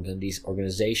expression forms and these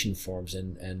organization forms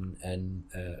and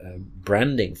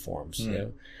branding forms, you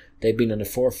know, they've been on the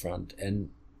forefront.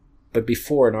 But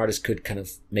before, an artist could kind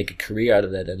of make a career out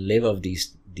of that and live off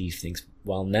these things,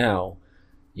 while now,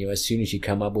 you know, as soon as you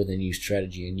come up with a new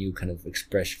strategy, a new kind of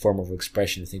form of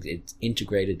expression, things, it's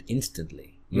integrated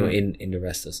instantly, you know, in the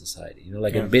rest of society. You know,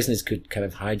 like a business could kind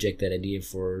of hijack that idea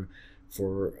for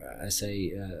I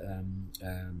say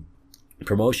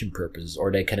promotion purposes,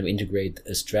 or they kind of integrate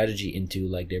a strategy into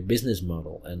like their business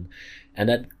model, and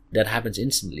that happens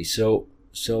instantly. So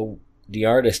the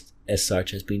artist as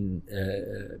such has been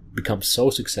become so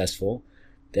successful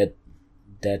that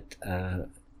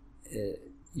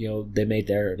you know, they made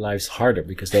their lives harder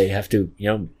because they have to, you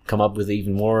know, come up with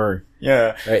even more.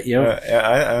 Yeah. Right, you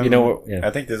know. I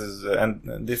think this is, and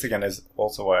this again is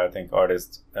also why I think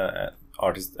artist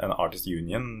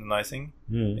unionizing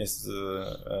is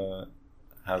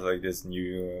has like this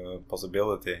new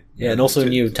possibility. Yeah, and also a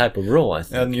new type of role, I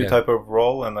think. A new type of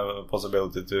role, and a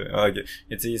possibility to like,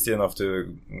 it's easy enough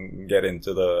to get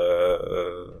into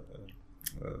the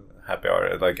happy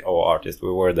art, like, artists,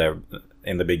 we were there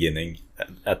in the beginning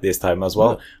at this time as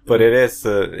well. But it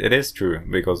is true,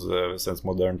 because since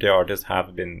modernity, artists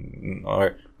have been,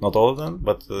 or not all of them,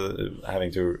 but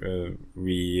having to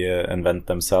reinvent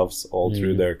themselves all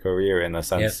through their career in a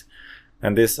sense.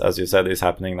 And this, as you said, is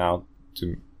happening now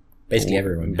to basically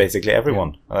everyone. Basically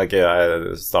everyone. Like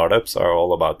startups are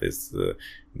all about this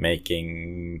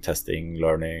making, testing,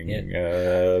 learning.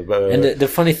 And the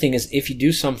funny thing is, if you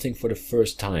do something for the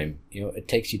first time, you know, it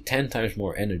takes you 10 times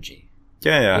more energy.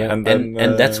 Yeah.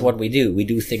 And that's what we do. We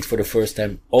do things for the first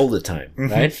time all the time,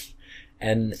 right?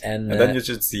 and then you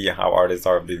should see how artists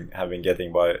have been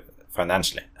getting by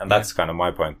financially, and that's kind of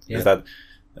my point. Is that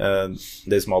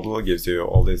this model gives you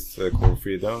all this cool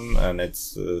freedom, and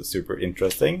it's super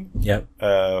interesting. Yeah.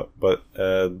 But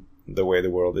the way the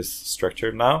world is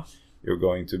structured now, you're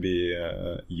going to be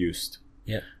used.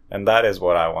 Yeah. And that is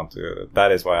what I want to.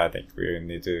 That is why I think we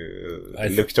need to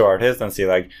look to artists and see,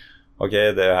 like,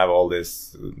 okay, they have all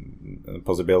this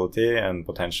possibility and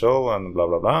potential and blah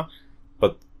blah blah,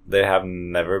 but they have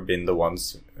never been the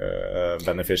ones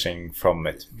benefiting from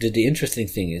it. The interesting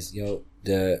thing is,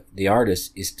 the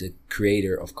artist is the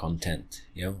creator of content.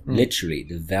 Literally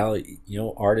the value.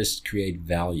 Artists create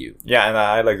value. Yeah, and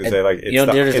I like to say, like,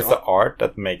 it's the art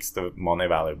that makes the money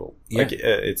valuable. Yeah. Like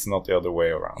it's not the other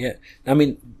way around. Yeah, I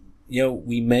mean,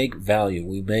 we make value.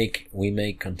 We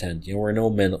make content. We're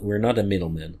not a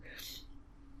middleman.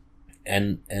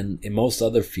 And in most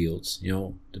other fields,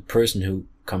 the person who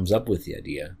comes up with the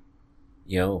idea,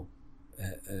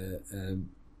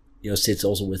 sits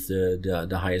also with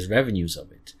the highest revenues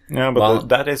of it. Yeah, but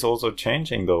that is also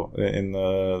changing, though. In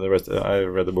the rest, I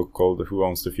read a book called "Who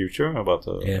Owns the Future" about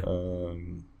a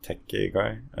tech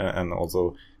guy, and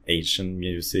also Asian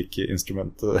music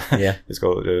instrument. It's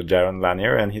called Jaron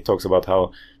Lanier, and he talks about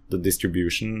how the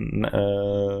distribution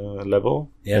level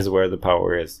is where the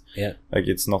power is. Yeah. Like,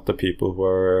 it's not the people who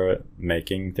are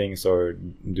making things or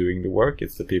doing the work,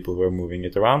 it's the people who are moving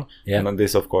it around. Yeah. And then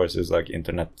this, of course, is like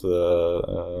internet. It's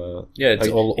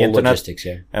like all internet, logistics,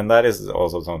 yeah. And that is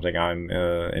also something I'm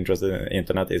interested in.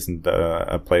 Internet isn't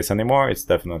a place anymore. It's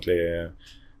definitely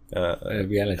a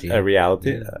reality. A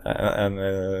reality. Yeah. And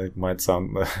it might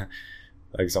sound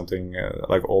like something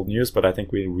like old news, but I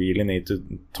think we really need to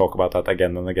talk about that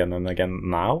again and again and again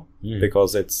now,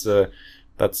 because it's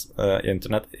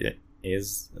internet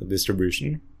is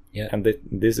distribution, and the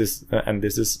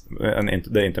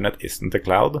internet isn't the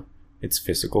cloud; it's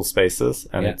physical spaces,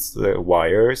 and it's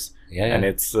wires, and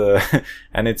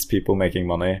it's people making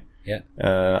money.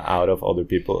 Out of other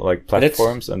people, like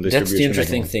platforms and distribution. That's the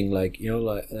interesting thing, like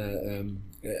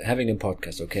having a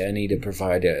podcast. Okay, I need a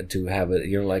provider to have it.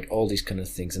 Like all these kind of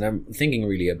things, and I'm thinking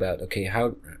really about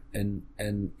how and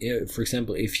for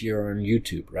example, if you're on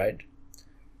YouTube, right?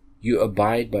 You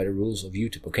abide by the rules of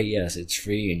YouTube. Okay, yes, it's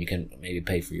free, and you can maybe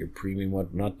pay for your premium,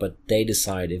 whatnot, but they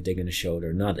decide if they're going to show it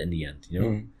or not in the end.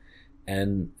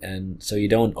 And so you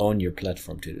don't own your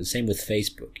platform to it. The same with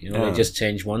Facebook. They just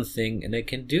change one thing and they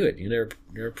can do it.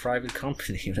 They're a private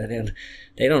company.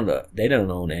 They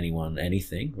don't own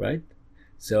anything, right?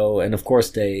 So, and of course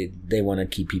they want to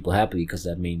keep people happy, because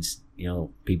that means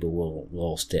people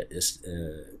will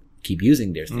keep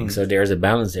using their things. So there's a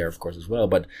balance there, of course, as well.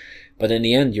 But in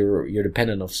the end, you're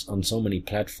dependent on so many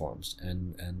platforms,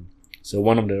 and so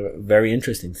one of the very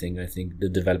interesting thing, I think, the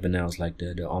development now is like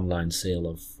the online sale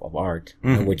of art,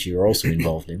 which you're also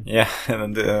involved in. Yeah,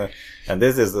 and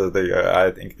this is I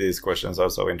think these questions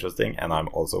are so interesting, and I'm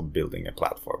also building a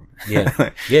platform.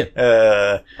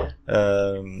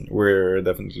 We're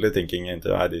definitely thinking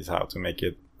into ideas how to make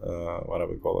it what I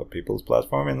would call a people's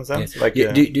platform, in a sense. Like,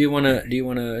 do you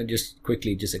wanna just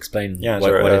quickly just explain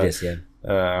what it is?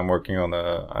 I'm working on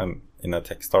I'm in a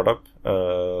tech startup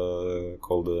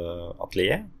called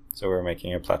Atelier. So we're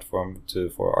making a platform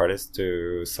for artists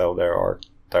to sell their art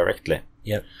directly.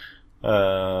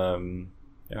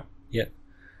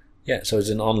 So it's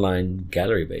an online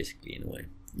gallery, basically, in a way.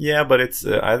 Yeah, but it's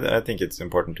I think it's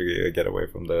important to get away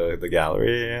from the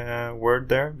gallery word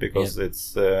there, because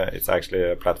it's actually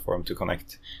a platform to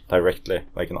connect directly,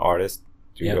 like an artist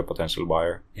to a potential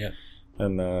buyer.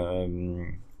 And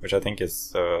which I think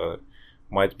is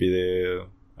might be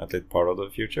at least part of the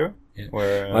future.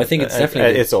 Where I think it's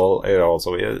definitely I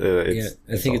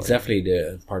think it's definitely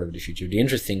the part of the future. The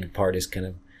interesting part is kind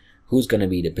of who's going to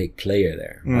be the big player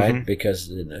there, right?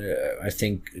 Because I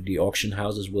think the auction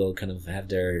houses will kind of have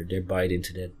their bite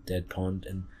into that pond.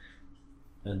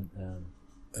 And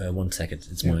 1 second,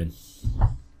 it's mine.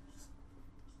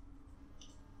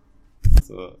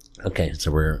 Okay, so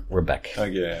we're back.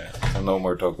 Okay, so no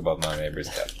more talk about my neighbor's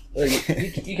cat. Well,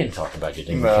 you can talk about your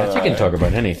neighbor's cat. You can talk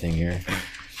about anything here.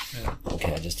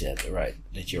 Okay, I just had to write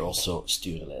that you're also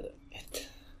styreleder.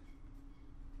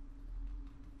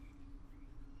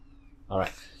 All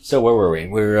right. So where were we?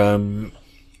 We're I'm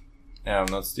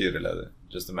not styreleder,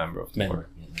 just a member of the board.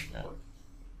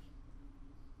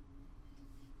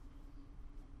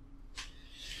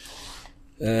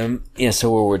 So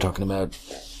what we're talking about.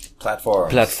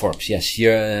 Platforms, yes.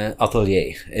 Your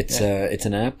Atelier. It's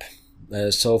an app.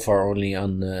 So far only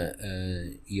on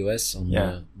iOS, on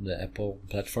the Apple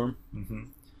platform.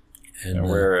 And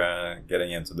we're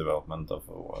getting into development of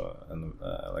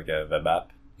like a web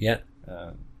app.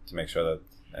 to make sure that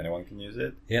anyone can use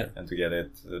it. Yeah. And to get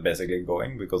it basically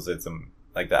going, because it's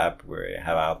like the app we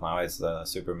have out now is a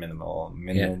super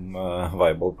minimum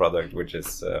viable product, which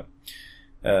is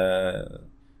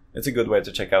it's a good way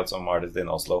to check out some artists in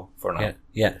Oslo for now.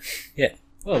 Yeah.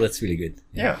 Well, that's really good.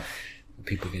 Yeah.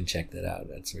 People can check that out.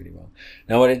 That's really well.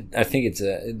 Now, I think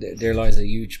there lies a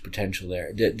huge potential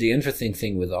there. The interesting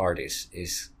thing with art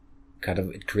is kind of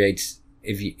it creates,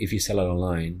 if you sell it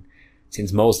online,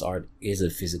 since most art is a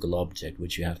physical object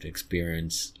which you have to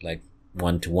experience like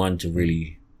one-to-one to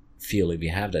really feel if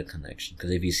you have that connection.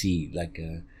 Because if you see like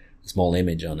a small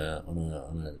image on a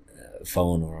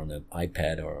phone or on an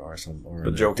iPad or some, or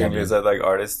but jokingly said, like,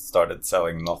 artists started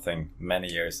selling nothing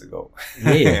many years ago.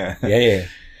 Yeah.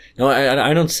 No,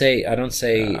 I don't say one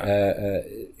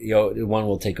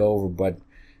will take over,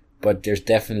 but there's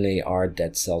definitely art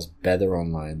that sells better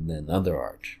online than other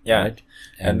art. Yeah, right?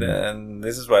 And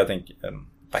this is why I think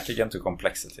back again to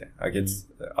complexity. Like it's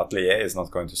Atelier is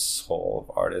not going to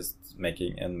solve artists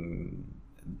making an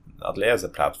Atelier as a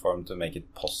platform to make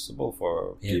it possible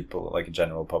for people like a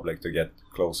general public to get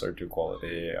closer to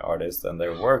quality artists and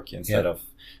their work instead of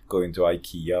going to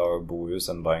IKEA or Bohus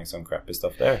and buying some crappy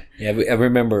stuff there. Yeah, I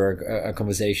remember a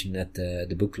conversation at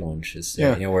the book launches,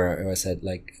 where I said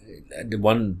like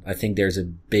I think there's a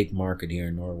big market here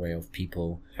in Norway of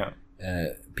people.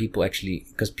 People actually,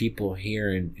 because people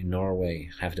here in Norway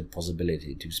have the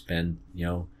possibility to spend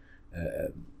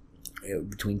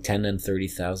between 10 and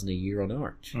 30,000 a year on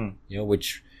art,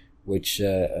 which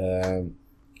and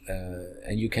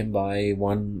you can buy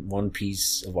one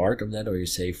piece of art of that, or you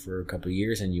save for a couple of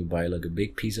years and you buy like a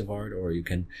big piece of art, or you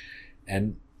can,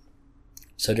 and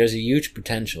so there's a huge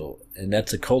potential, and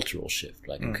that's a cultural shift.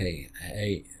 Like, okay,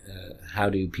 hey, how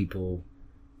do people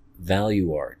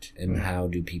value art, and how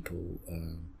do people,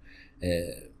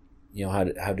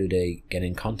 how do they get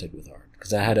in contact with art?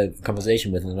 Because I had a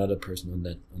conversation with another person on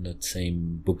that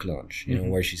same book launch,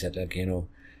 where she said, like,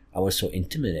 I was so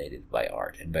intimidated by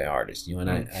art and by artists, and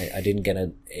I didn't get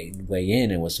a way in.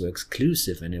 It was so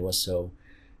exclusive, and it was so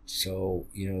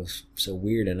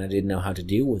weird, and I didn't know how to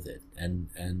deal with it. And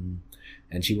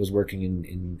she was working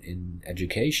in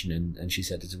education, and she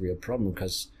said it's a real problem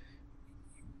because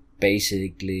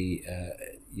basically,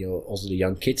 also the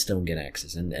young kids don't get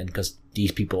access, and because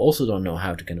these people also don't know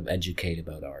how to kind of educate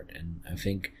about art, and I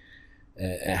think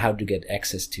how to get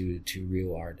access to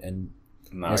real art. And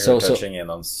now you're touching in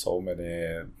on so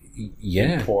many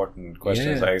important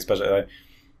questions. Like, especially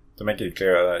to make it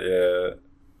clear,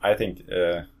 I think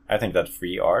that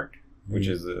free art, which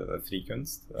is free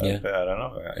kunst, I don't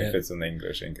know if it's in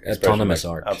English. Autonomous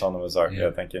art. Autonomous art.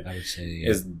 Yeah, thank you. I would say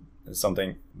is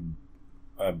something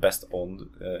best owned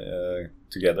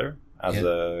together as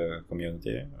a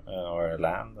community or a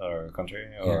land or a country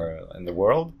or in the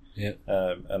world. Yeah.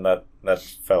 And that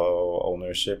fellow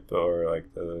ownership or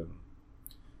like the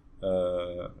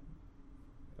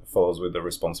follows with the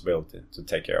responsibility to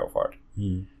take care of art.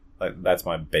 Like that's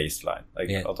my baseline. Like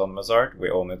autonomous art,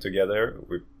 we own it together.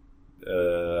 We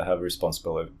have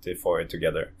responsibility for it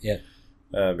together. Yeah.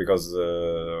 Because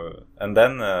and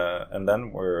then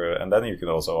you can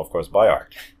also of course buy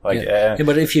art. Like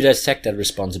but if you dissect that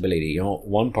responsibility,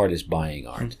 one part is buying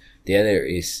art, the other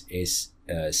is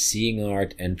seeing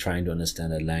art and trying to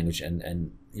understand that language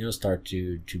and start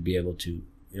to be able to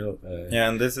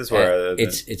and this is where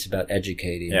it's about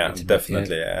educating.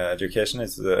 Definitely. Education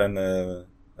is the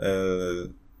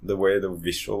way the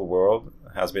visual world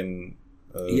has been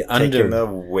taken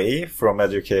away from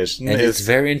education, and it's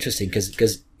very interesting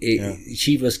because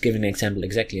she was giving an example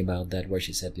exactly about that, where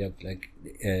she said,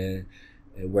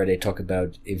 where they talk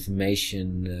about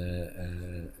information,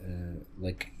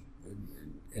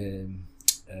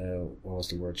 what was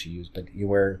the word she used? But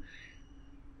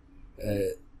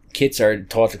kids are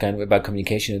taught kind of about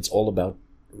communication. It's all about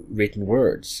written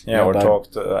words. Or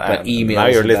talked. Emails. Now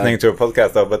you're listening to a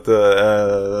podcast, though. But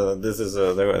this is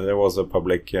there was a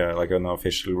public, like an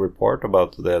official report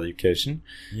about the education,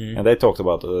 and they talked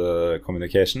about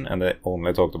communication, and they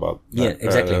only talked about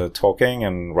talking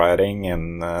and writing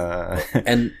and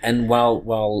and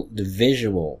while the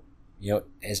visual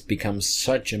has become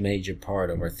such a major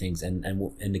part of our things, and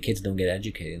the kids don't get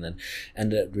educated,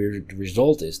 and the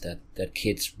result is that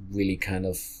kids really kind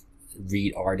of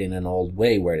read art in an old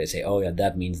way, where they say,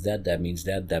 that means that means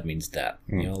that means that,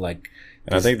 and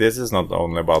I think this is not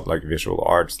only about like visual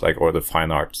arts, like, or the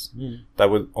fine arts. That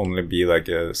would only be like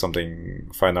something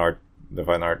fine art. The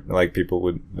fine art, like, people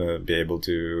would be able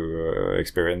to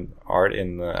experience art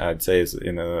in, I'd say,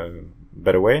 in a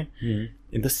better way.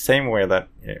 In the same way that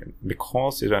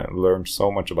because you learn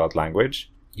so much about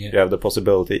language, You have the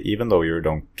possibility, even though you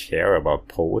don't care about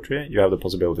poetry, you have the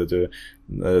possibility to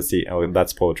see, oh,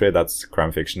 that's poetry, that's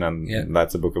crime fiction, and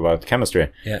that's a book about chemistry.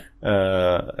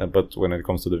 But when it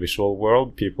comes to the visual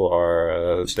world, people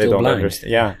are they don't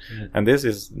understand. And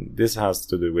this has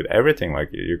to do with everything. Like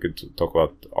you could talk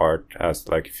about art as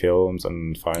like films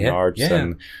and fine arts,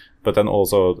 but then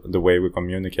also the way we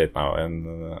communicate now.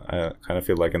 And I kind of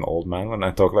feel like an old man when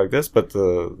I talk like this. But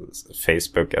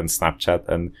Facebook and Snapchat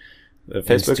and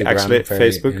Facebook Instagram,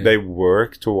 Facebook they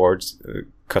work towards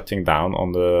cutting down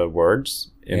on the words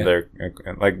in their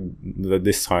like the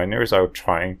designers are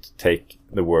trying to take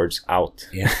the words out.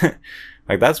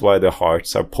 Like that's why the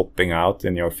hearts are popping out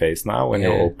in your face now when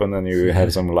you open and you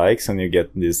have some likes and you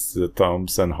get these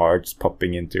thumbs and hearts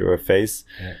popping into your face.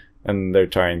 And they're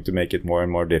trying to make it more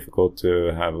and more difficult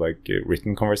to have like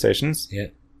written conversations.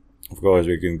 Of course,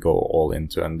 we can go all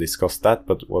into and discuss that,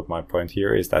 but what my point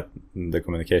here is that the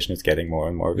communication is getting more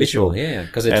and more visual.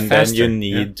 Because it's and faster. Then you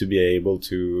need to be able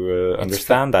to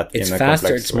understand that in a complex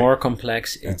way. It's more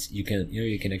complex. It's you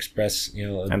can express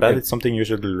and that is something you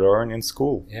should learn in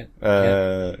school.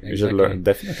 You should learn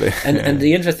definitely. and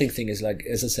the interesting thing is, like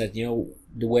as I said,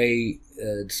 the way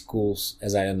schools,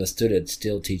 as I understood it,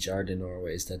 still teach art in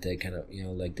Norway is that they kind of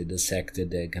like they dissect it.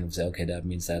 They kind of say, okay, that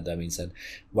means that means that.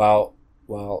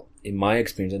 Well, in my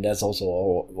experience, and that's also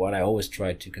what I always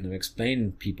try to kind of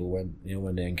explain people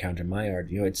when they encounter my art.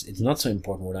 It's not so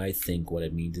important what I think, what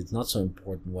it means. It's not so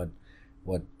important what.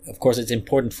 Of course, it's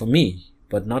important for me,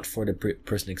 but not for the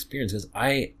personal experience, because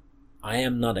I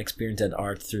am not experiencing that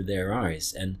art through their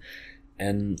eyes,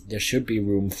 and there should be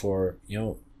room for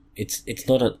It's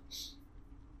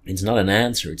not an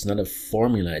answer. It's not a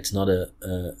formula. It's not a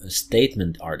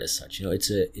statement art as such.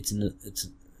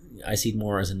 I see it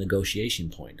more as a negotiation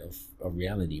point of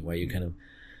reality, where you kind of,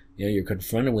 you're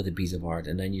confronted with a piece of art,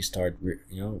 and then you start,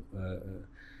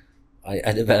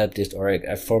 I developed this, or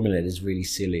I formulated this really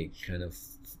silly kind of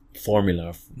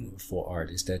formula for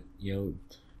art, is that,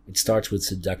 it starts with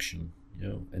seduction,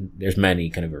 and there's many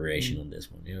kind of variation on this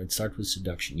one. It starts with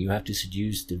seduction. You have to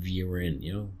seduce the viewer in,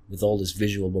 with all this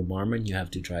visual bombardment, you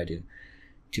have to try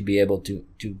to be able to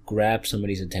grab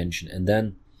somebody's attention, and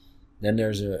then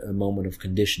there's a moment of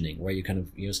conditioning where you kind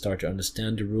of start to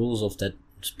understand the rules of that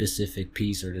specific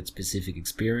piece or that specific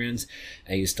experience,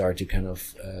 and you start to kind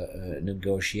of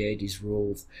negotiate these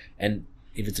rules. And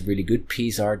if it's a really good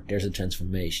piece art, there's a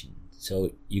transformation.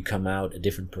 So you come out a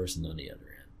different person on the other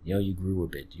end. You grew a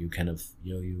bit. You kind of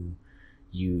you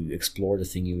explore the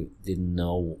thing you didn't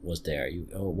know was there.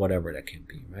 Whatever that can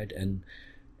be, right? And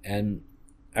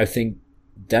I think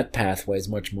that pathway is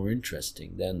much more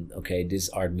interesting than, okay, this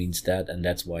art means that, and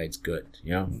that's why it's good,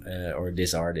 or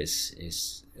this art is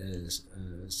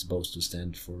supposed to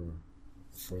stand for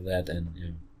that,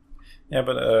 and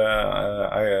but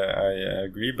I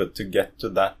agree. But to get to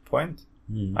that point,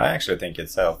 I actually think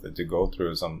it's healthy to go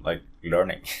through some like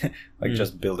learning, like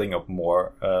just building up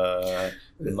more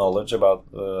knowledge about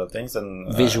things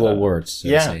and visual words.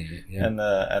 And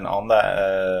on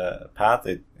that path,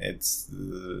 it's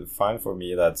fine for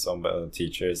me that some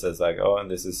teacher says like, oh,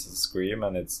 and this is Scream,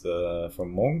 and it's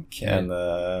from Munch, and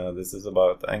this is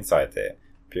about anxiety,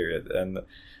 period.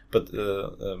 But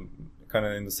kind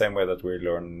of in the same way that we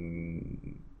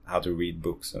learn how to read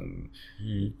books, and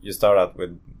you start out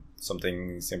with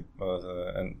something simple,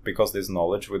 and because this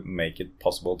knowledge would make it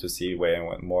possible to see way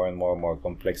more and more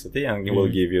complexity, and it will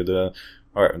give you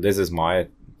or this is my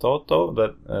thought though,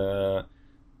 that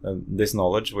this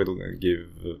knowledge will give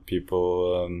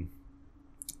people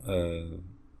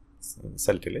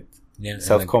self-tillit,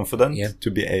 self-confidence, to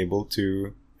be able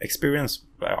to experience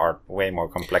art way more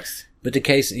complex. But the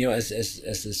case, as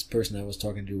this person I was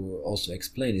talking to also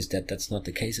explained, is that that's not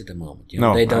the case at the moment.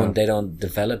 They don't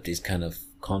develop this kind of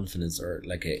confidence or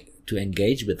to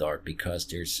engage with art because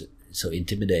they're so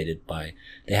intimidated by,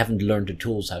 they haven't learned the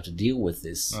tools how to deal with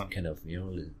this kind of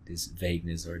this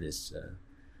vagueness or this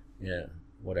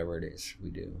whatever it is we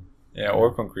do.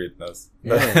 Or concreteness.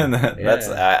 That's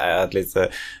at least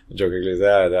jokingly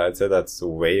say, I'd say that's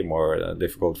way more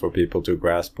difficult for people to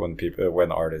grasp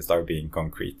when artists are being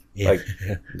concrete. Like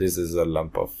this is a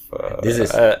lump of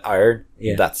iron.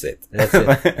 That's it. That's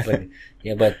it.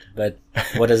 But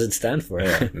what does it stand for?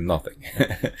 Nothing.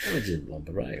 It's just a lump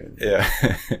of iron.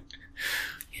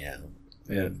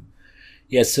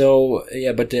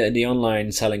 But the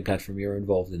online selling platform, you're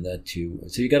involved in that too.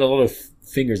 So you got a lot of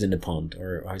fingers in the pond,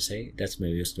 or I say that's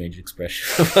maybe a strange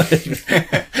expression.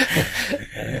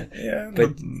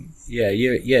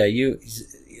 You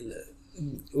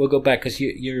we'll go back because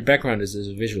your background is as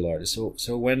a visual artist. So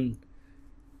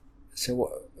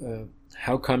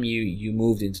how come you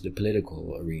moved into the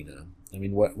political arena? I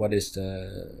mean, what is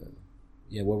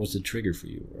what was the trigger for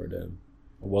you, or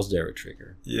was there a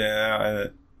trigger? Yeah,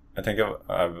 I think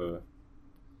I've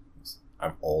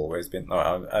always been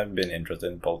I've been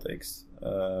interested in politics,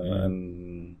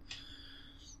 and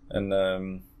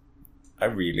I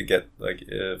really get like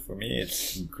for me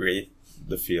it's great,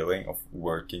 the feeling of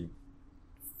working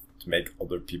to make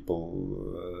other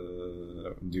people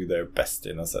do their best,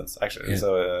 in a sense, actually.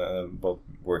 So both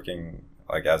working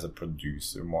like as a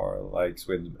producer, more like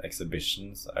with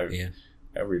exhibitions, I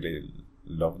really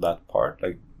love that part,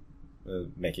 like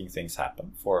making things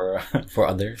happen for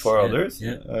others. Others.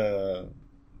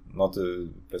 Not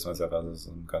to place myself as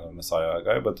some kind of messiah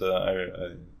guy, but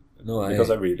because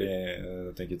I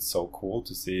really think it's so cool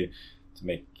to see, to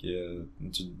make to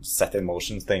set in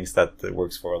motion things that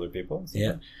works for other people.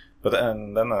 So, but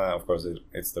and then of course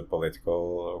it's the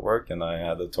political work, and I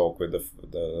had a talk with the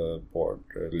board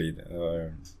lead,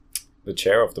 the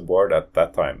chair of the board at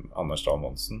that time, Anders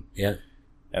Monsen.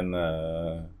 And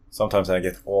sometimes I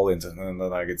get all into it, and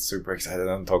then I get super excited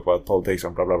and talk about politics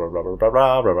and blah blah blah blah blah blah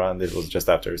blah blah blah. And it was just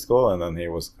after school, and then he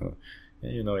was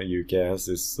UK has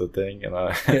this thing, and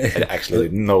I actually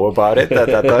didn't know about it at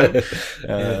that time.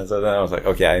 So then I was like,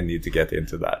 okay, I need to get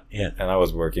into that. And I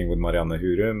was working with Marianne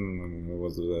Hurum, who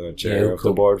was the chair of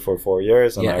the board for 4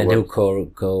 years, and who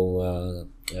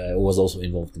was also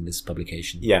involved in this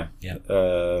publication.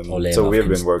 So we've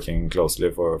been working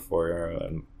closely for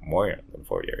more than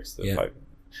 4 years, 5.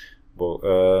 Well,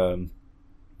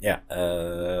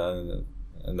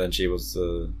 and then she was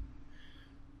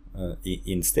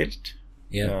instilled.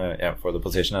 For the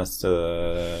position as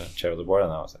chair of the board,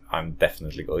 and I was like, I'm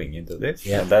definitely going into this.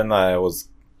 And then I was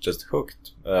just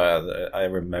hooked. I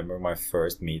remember my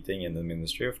first meeting in the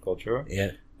Ministry of Culture,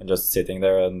 and just sitting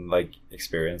there and like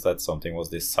experience that something was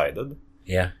decided.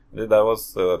 That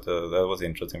was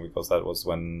interesting, because that was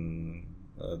when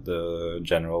the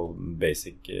general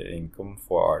basic income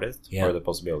for artists, or the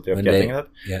possibility of getting that,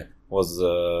 was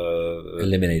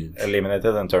eliminated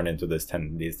and turned into these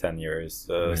 10 years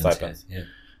stipends.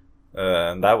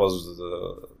 And that was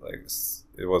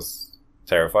it was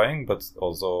terrifying, but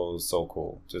also so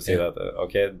cool to see that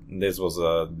okay, this was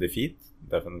a defeat,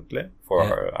 definitely,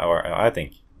 for our I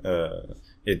think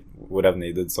it would have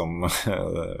needed some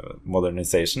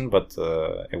modernization, but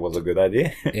it was a good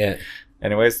idea.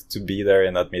 Anyways, to be there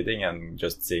in that meeting and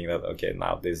just seeing that, okay,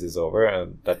 now this is over,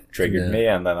 and that triggered me,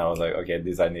 and then I was like, okay,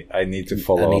 this I need to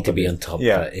follow up. I need to be on top.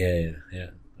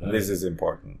 This is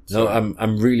important. No,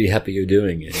 I'm really happy you're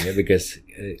doing it, because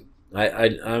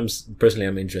I'm personally,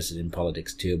 I'm interested in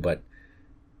politics too, but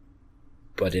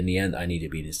in the end I need to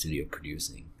be in the studio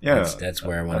producing. That's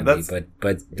where I want to be.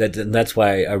 But that's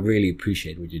why I really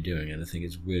appreciate what you're doing, and I think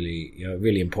it's really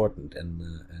really important.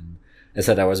 And as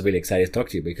I said, I was really excited to talk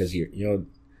to you, because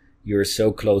you're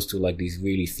so close to like these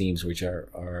really themes which are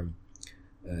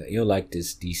like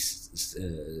these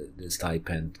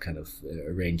stipend kind of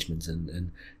arrangements,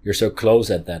 and you're so close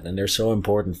at that, and they're so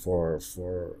important for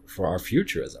our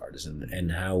future as artists,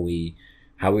 and how we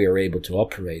are able to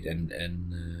operate, and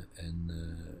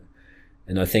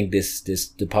I think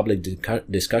the public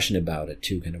discussion about it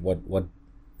too, kind of what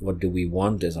do we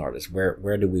want as artists,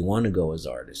 where do we want to go as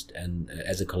artists, and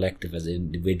as a collective, as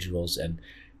individuals, and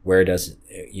where does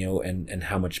and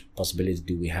how much possibilities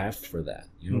do we have for that,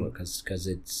 because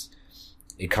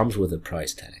it comes with a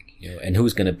price tag, and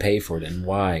who's going to pay for it, and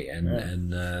why,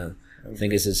 and I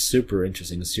think this is super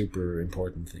interesting, super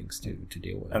important things to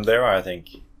deal with. And there I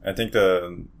think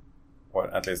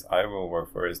what at least I will work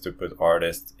for is to put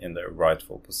artists in their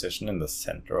rightful position in the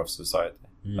center of society.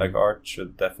 Like, art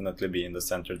should definitely be in the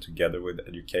center, together with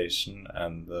education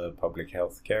and public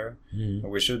health care.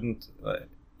 We shouldn't,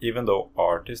 even though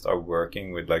artists are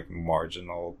working with like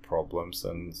marginal problems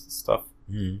and stuff,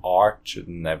 art should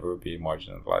never be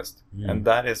marginalized. And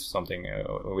that is something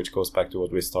which goes back to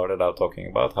what we started out talking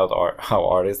about, how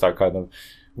artists are kind of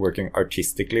working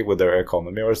artistically with their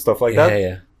economy or stuff like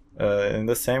that. In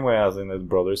the same way as in a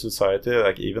broader society,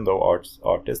 like, even though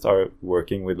artists are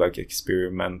working with like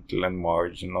experimental and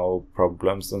marginal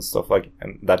problems and stuff, like,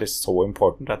 and that is so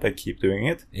important that they keep doing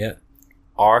it.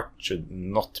 Art should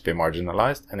not be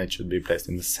marginalized, and it should be placed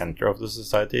in the center of the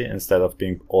society instead of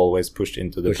being always pushed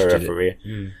into the periphery,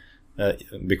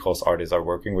 because artists are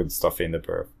working with stuff in the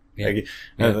periphery.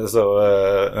 So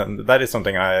that is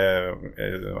something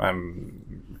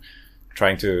I'm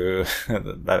trying to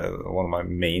that one of my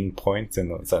main points,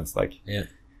 in a sense, like,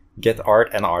 get art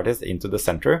and artists into the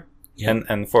center, and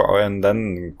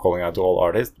then calling out to all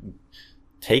artists,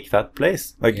 take that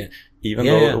place, like, even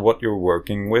though what you're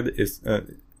working with is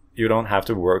you don't have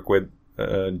to work with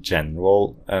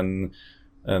general and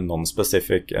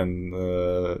non-specific and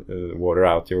water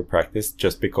out your practice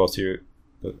just because you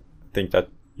think that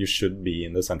you should be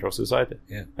in the center of society.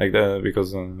 Yeah. Like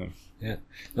because yeah,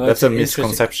 no, that's a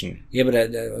misconception. Yeah,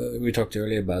 but we talked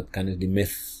earlier about kind of the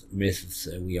myths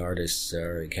we artists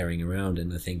are carrying around,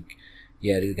 and I think,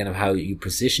 yeah, the kind of how you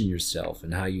position yourself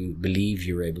and how you believe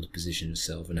you're able to position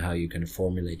yourself and how you kind of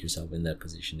formulate yourself in that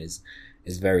position is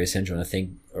very essential. And I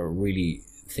think really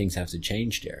things have to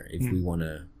change there if we want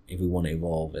to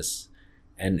evolve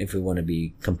and if we want to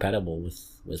be compatible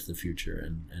with the future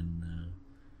and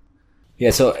yeah.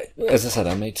 So as I said,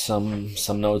 I made some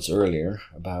notes earlier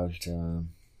about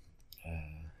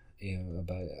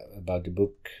about the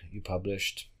book you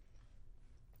published,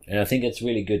 and I think it's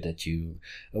really good that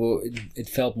it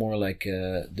felt more like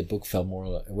the book felt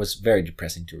more. It was very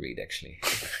depressing to read, actually.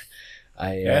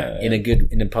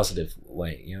 In a positive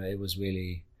way. It was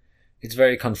really. It's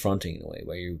very confronting in a way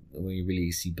where you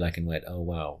really see black and white. Oh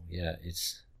wow, yeah,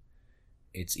 it's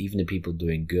even the people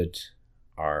doing good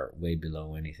are way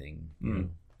below anything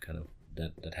kind of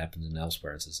that happens in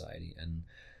elsewhere in society,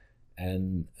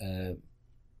 and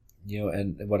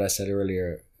what I said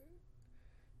earlier,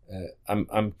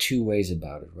 I'm two ways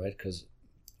about it, right? Because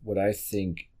what I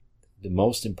think the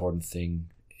most important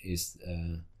thing is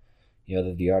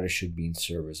that the artist should be in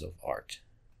service of art,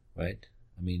 right?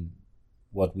 I mean,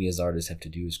 what we as artists have to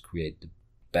do is create the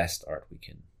best art we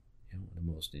can, the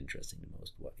most interesting, the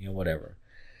most whatever.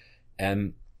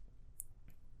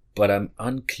 But I'm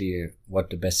unclear what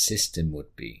the best system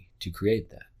would be to create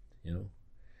that,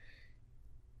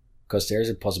 because there's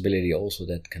a possibility also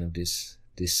that kind of this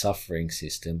suffering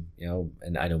system,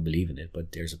 and I don't believe in it,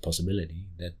 but there's a possibility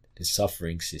that the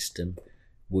suffering system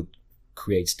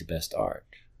creates the best art,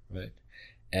 right?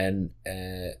 And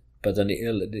but on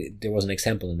there was an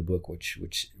example in the book which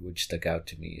stuck out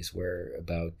to me is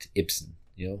about Ibsen,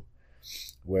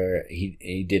 where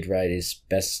he did write his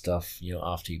best stuff,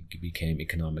 after he became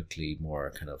economically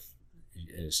more kind of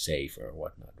safe or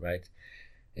whatnot, right?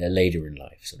 Later in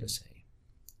life, so to say.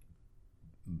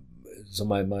 So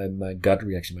my gut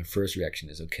reaction, my first reaction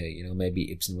is, okay,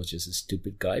 maybe Ibsen was just a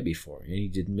stupid guy before. He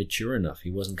didn't mature enough.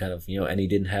 He wasn't kind of, and he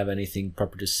didn't have anything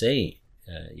proper to say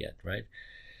yet, right?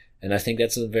 And I think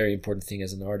that's a very important thing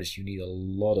as an artist. You need a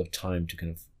lot of time to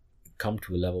kind of come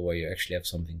to a level where you actually have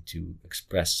something to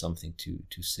express, something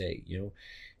to say.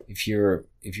 If you're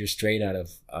straight out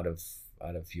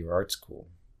of your art school,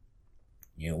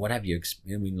 what have you?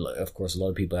 I mean, of course, a lot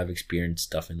of people have experienced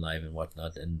stuff in life and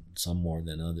whatnot, and some more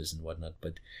than others and whatnot.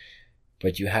 But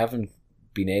you haven't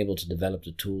been able to develop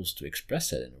the tools to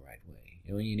express that in the right way.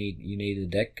 You need a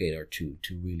decade or two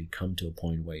to really come to a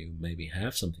point where you maybe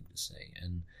have something to say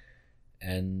and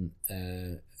and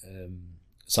I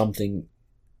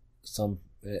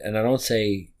don't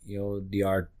say the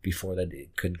art before that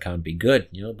it can't be good,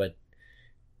 but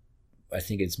I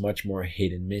think it's much more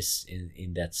hit and miss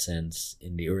in that sense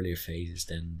in the earlier phases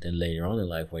than later on in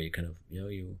life, where you kind of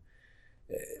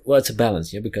well, it's a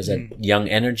balance, because that young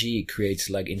energy creates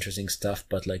like interesting stuff,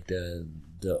 but like the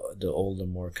older,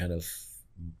 more kind of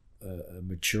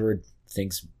matured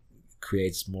things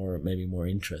creates maybe more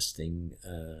interesting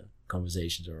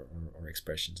conversations or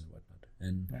expressions and whatnot,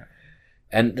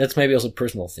 and that's maybe also a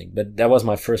personal thing, but that was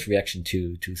my first reaction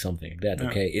to something like that.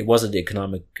 Okay, it wasn't the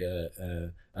economic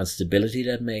instability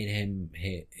that made him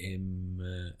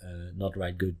not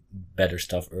write better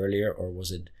stuff earlier, or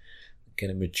was it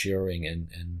kind of maturing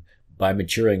and by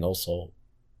maturing also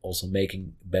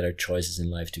making better choices in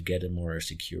life to get a more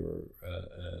secure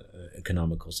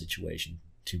economical situation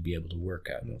to be able to work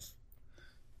out of?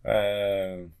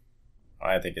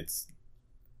 I think it's,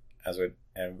 as with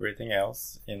everything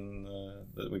else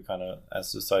that we kind of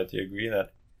as society agree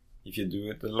that if you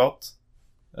do it a lot,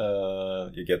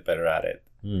 you get better at it.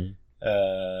 And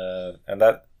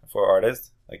that for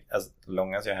artists, like as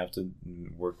long as you have to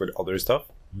work with other stuff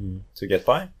to get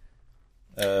by,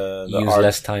 use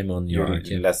less time on your art,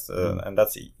 and that's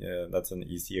an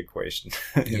easy equation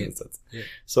in a sense.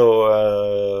 So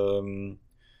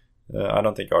I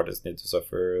don't think artists need to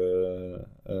suffer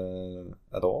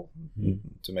at all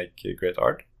to make great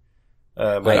art.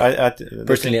 But I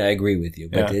personally agree with you.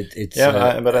 But it's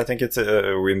but I think it's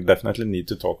we definitely need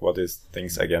to talk about these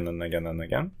things again and again and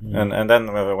again. And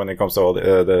then when it comes to all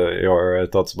your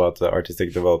thoughts about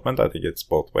artistic development, I think it's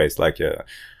both ways. Like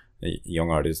young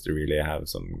artists really have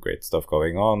some great stuff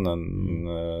going on,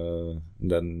 and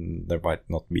then there might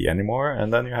not be any more.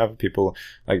 And then you have people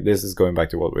like, this is going back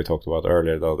to what we talked about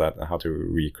earlier, though, that how to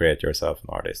recreate yourself an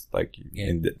artist, like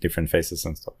in different phases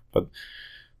and stuff. But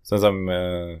since I'm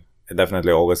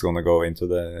definitely always going to go into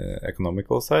the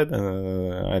economical side.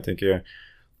 I think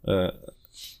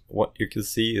what you can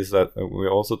see is that we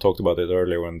also talked about it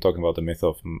earlier when talking about the myth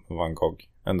of Van Gogh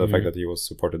and the fact that he was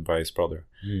supported by his brother.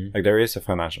 Like there is a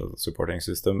financial supporting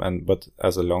system, but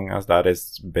as long as that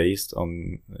is based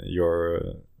on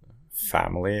your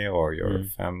family or your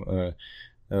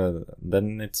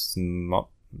then it's not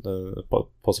the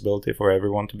possibility for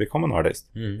everyone to become an artist,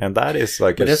 and that is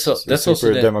like that's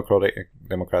super democratic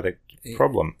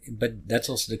problem. But that's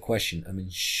also the question. I mean,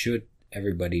 should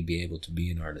everybody be able to be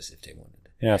an artist if they wanted?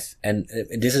 Yes, and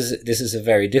this is a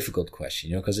very difficult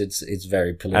question, because it's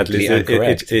very politically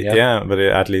incorrect. But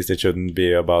at least it shouldn't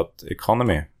be about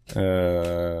economy.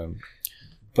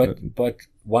 But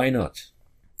why not?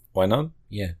 Why not?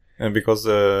 Yeah, and because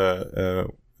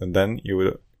then you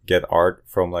will get art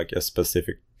from like a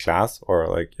specific class or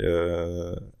like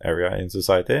area in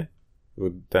society,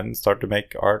 would then start to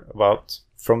make art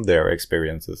from their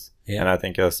experiences. And I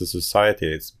think as a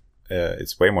society,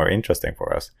 it's way more interesting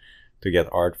for us to get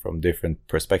art from different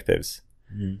perspectives.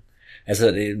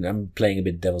 I'm playing a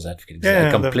bit devil's advocate. I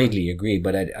completely agree,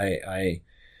 but I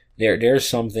there's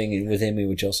something within me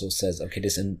which also says, okay,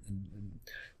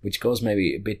 which goes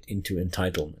maybe a bit into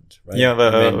entitlement, right? Yeah,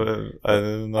 but I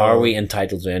don't know. Are we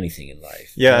entitled to anything in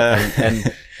life? Yeah,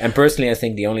 and personally, I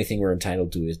think the only thing we're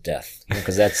entitled to is death,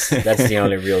 because that's the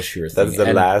only real sure thing. That's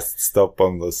the last stop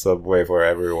on the subway for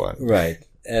everyone, right?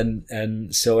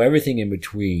 And so everything in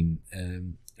between.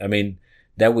 I mean,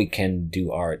 that we can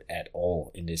do art at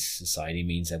all in this society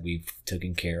means that we've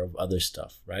taken care of other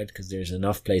stuff, right? Because there's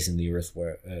enough place in the earth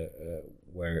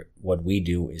where what we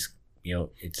do is,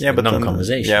 it's a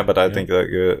non-conversation. But I think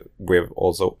that we've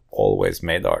also always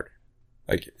made art,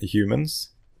 like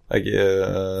humans. Like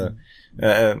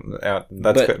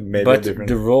that's maybe different.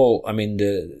 The role, I mean,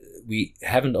 we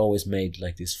haven't always made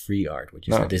like this free art, which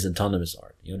is this autonomous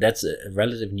art. That's a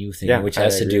relative new thing, which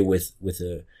has to do with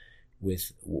a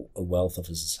wealth of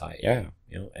a society.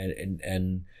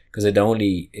 And because it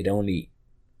only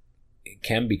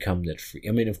can become that free.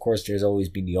 I mean, of course, there's always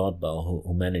been the oddball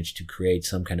who managed to create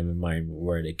some kind of environment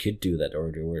where they could do that,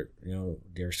 or they were,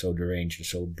 they're so deranged or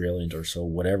so brilliant or so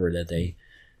whatever that they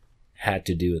had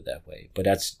to do it that way. But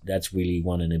that's really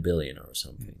 1 in a billion or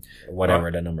something, or whatever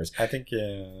the number is. I think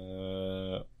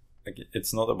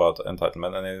it's not about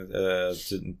entitlement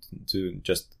and to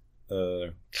just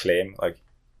claim like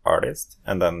artist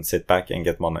and then sit back and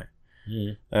get money.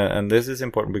 And this is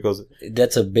important because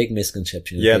that's a big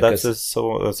misconception. That's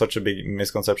such a big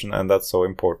misconception, and that's so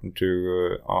important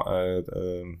to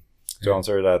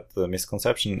answer that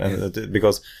misconception. And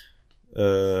because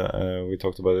we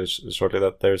talked about it shortly,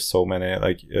 that there's so many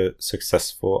like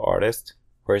successful artists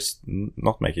who are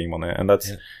not making money, and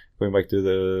that's going back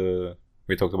to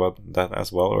we talked about that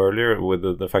as well earlier with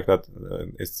the fact that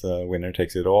it's a winner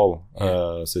takes it all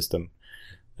system.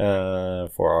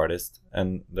 For artists,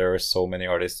 and there are so many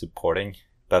artists supporting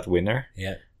that winner,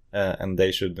 and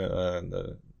they should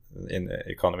in the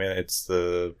economy it's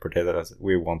portrayed as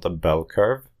we want a bell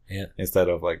curve instead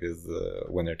of like this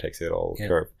winner takes it all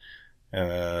curve.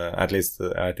 At least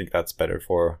I think that's better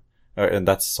for and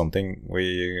that's something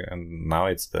and now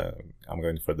I'm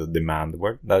going for the demand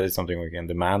word. That is something we can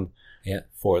demand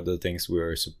for the things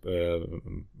we're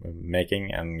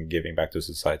making and giving back to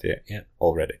society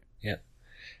already.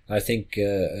 I think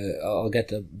I'll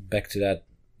get back to that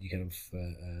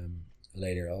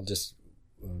later. I'll just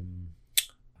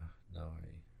no,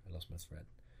 I lost my thread.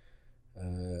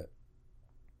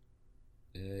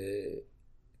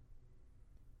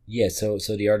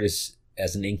 So the artist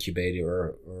as an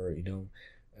incubator or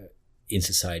in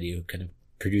society who kind of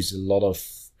produce a lot of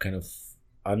kind of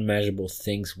unmeasurable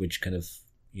things which kind of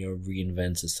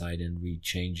reinvent society and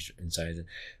rechange inside,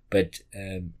 but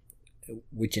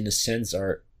which in a sense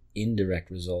are indirect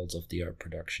results of the art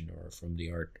production or from the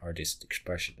artist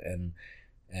expression,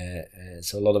 and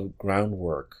so a lot of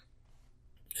groundwork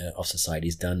of society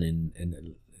is done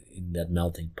in that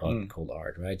melting pot called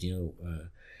art, right?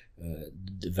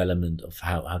 Development of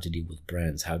how to deal with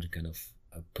brands, how to kind of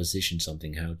position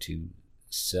something, how to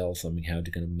sell something, how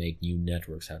to kind of make new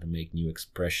networks, how to make new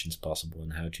expressions possible,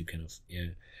 and how to kind of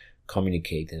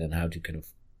communicate it, and how to kind of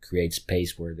create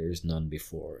space where there is none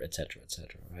before, etc.,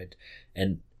 right?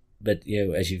 But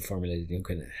as you formulated,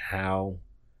 kind of how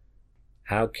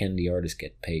can the artist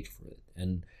get paid for it?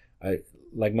 And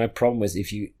my problem is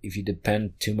if you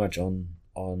depend too much on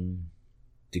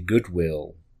the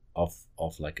goodwill of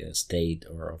like a state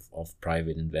or of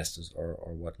private investors or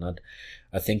whatnot,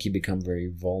 I think you become very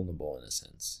vulnerable in a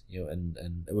sense. And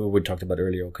we talked about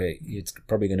earlier. Okay, it's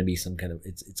probably going to be some kind of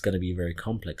it's going to be a very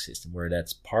complex system where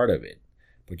that's part of it.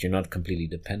 but you're not completely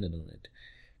dependent on it.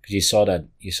 Because you saw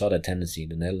that tendency in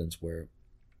the Netherlands where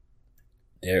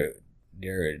they're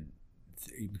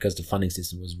because the funding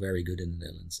system was very good in the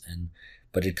Netherlands,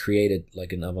 but it created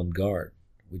like an avant-garde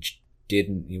which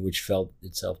felt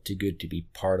itself too good to be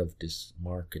part of this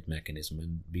market mechanism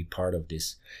and be part of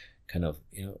this kind of,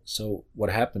 so what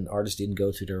happened, artists didn't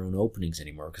go to their own openings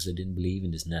anymore because they didn't believe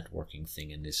in this networking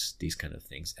thing and these kind of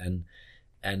things.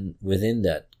 And within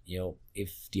that,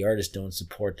 if the artists don't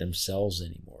support themselves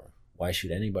anymore, why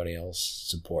should anybody else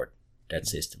support that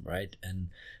system, right?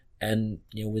 And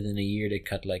within a year they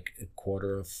cut like a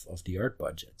quarter of the art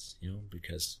budgets,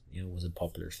 because it was a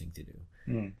popular thing to do.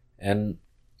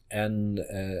 And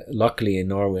luckily in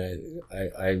Norway,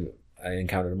 I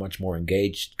encountered a much more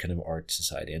engaged kind of art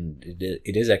society, and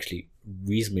it is actually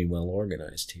reasonably well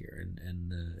organized here,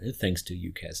 and thanks to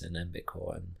UCAS and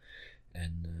MBK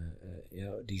and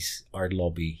these art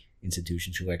lobby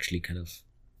institutions who actually kind of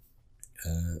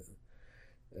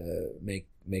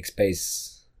make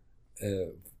space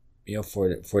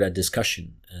for that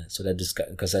discussion,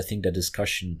 because I think that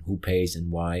discussion, who pays and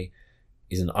why,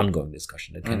 is an ongoing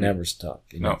discussion that can never stop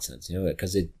in that sense,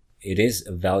 because it is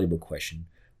a valuable question.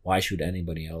 Why should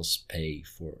anybody else pay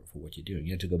for what you're doing?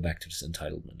 You have to go back to this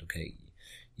entitlement. Okay,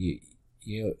 you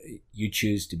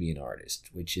choose to be an artist,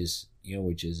 which is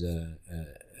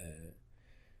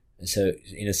so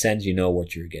in a sense you know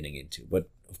what you're getting into, but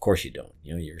of course you don't.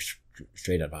 You're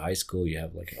straight out of high school. You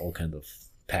have like all kind of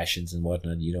passions and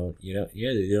whatnot. You don't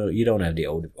have the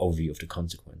overview of the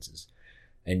consequences.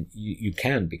 And you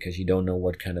can, because you don't know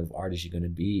what kind of artist you're going to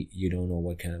be. You don't know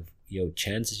what kind of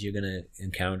chances you're going to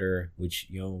encounter, which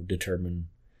determine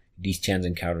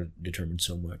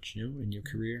so much in your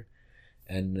career.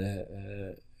 And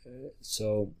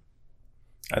so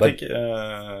I think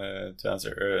to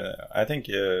answer, I think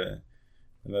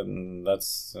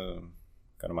that's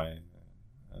kind of my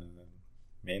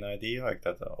main idea, like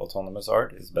that autonomous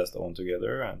art is best owned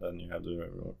together, and then you have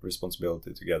the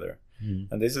responsibility together.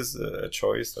 And this is a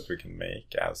choice that we can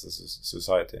make as a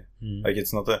society. Like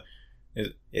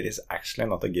it is actually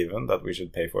not a given that we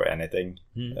should pay for anything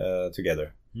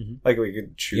together. Like we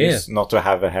could choose not to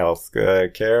have a health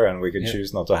care, and we could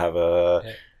choose not to have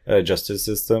a justice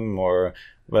system or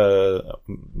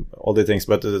all the things,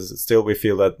 but still we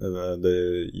feel that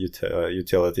the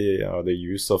utility or the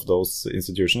use of those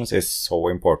institutions is so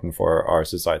important for our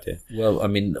society. Well, I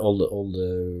mean, all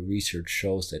the research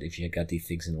shows that if you got these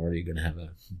things in order, you're going to have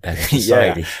a better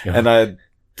society. And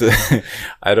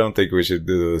I don't think we should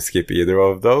skip either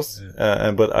of those,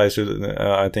 but I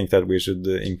think that we should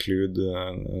include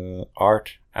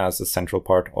art as a central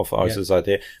part of our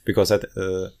society, because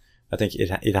I think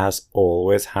it has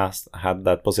always had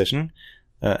that position,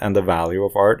 and the value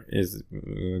of art is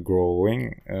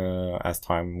growing as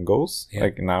time goes.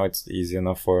 Like now it's easy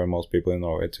enough for most people in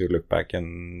Norway to look back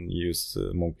and use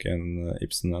Munch and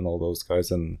Ibsen and all those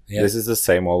guys, and this is the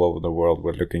same all over the world.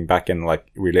 We're looking back and like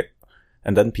really,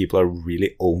 and then people are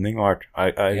really owning art.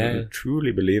 I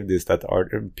truly believe this, that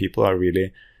people are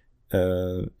really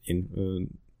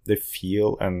they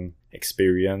feel and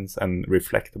experience and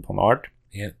reflect upon art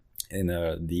in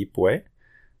a deep way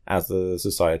as a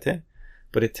society,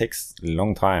 but it takes a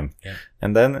long time.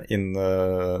 And then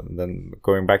then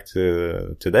going back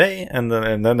to today, and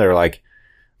then they're like,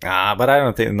 but I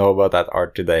don't know about that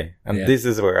art today. And this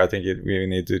is where I think we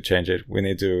need to change it. We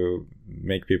need to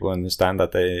make people understand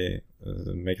that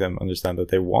make them understand that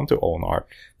they want to own art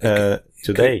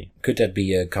today. Could that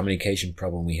be a communication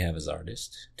problem we have as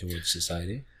artists towards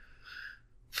society?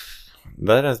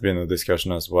 That has been a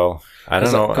discussion as well. I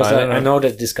don't know. I know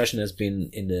that discussion has been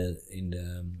in the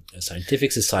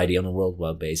scientific society on a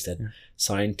worldwide basis, that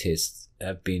scientists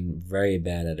have been very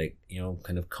bad at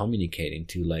kind of communicating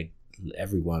to like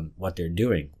everyone what they're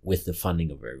doing with the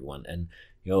funding of everyone, and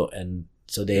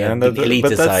so they have been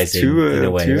eliticizing in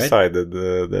a way, two-sided,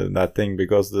 that thing,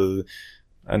 because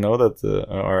I know that,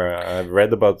 or I've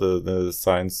read about the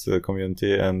science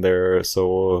community, and they're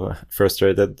so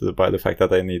frustrated by the fact that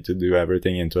they need to do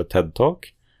everything into a TED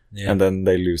Talk, and then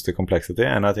they lose the complexity.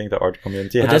 And I think the art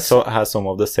community has some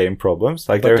of the same problems.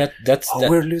 Like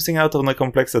we're losing out on the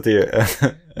complexity.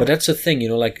 But that's the thing,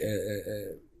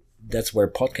 that's where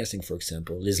podcasting, for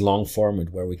example, is long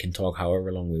format where we can talk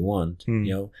however long we want,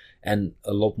 and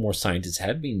a lot more scientists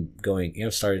have been going,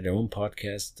 started their own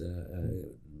podcast.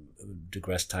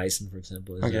 DeGrasse Tyson, for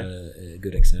example, is a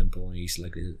good example. He's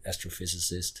like an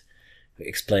astrophysicist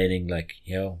explaining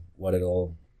what it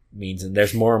all means, and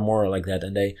there's more and more like that.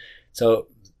 And and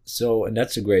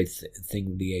that's a great thing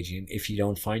with the age. If you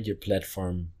don't find your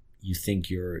platform, you think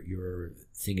your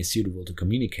thing is suitable to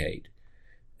communicate,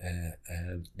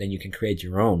 then you can create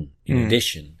your own in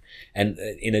addition. And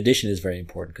in addition is very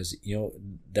important because, you know,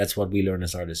 that's what we learn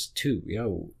as artists too. You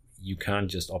know, you can't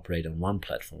just operate on one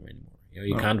platform anymore. You know,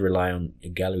 you can't rely on a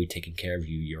gallery taking care of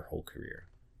you your whole career.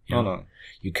 You know? No.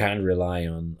 You can't rely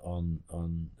on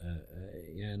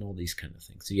and all these kind of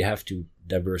things. So you have to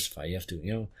diversify. You have to,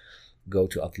 you know, go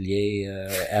to Atelier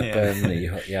Appen.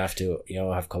 You have to, you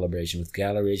know, have collaboration with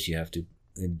galleries. You have to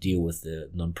deal with the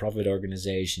non-profit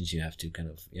organizations. You have to kind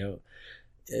of, you know,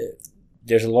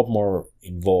 there's a lot more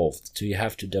involved. So you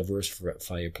have to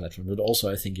diversify your platform, but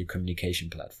also I think your communication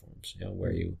platforms, you know,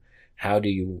 where how do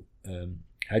you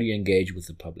engage with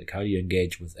the public? How do you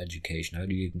engage with education? How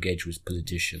do you engage with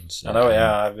politicians? I know,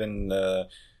 I've been,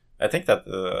 I think that,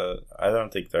 I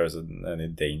don't think there's any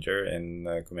danger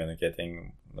in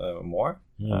communicating more.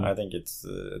 I think it's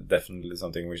definitely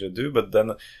something we should do. But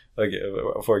then, like,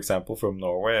 for example, from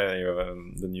Norway, you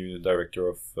have the new director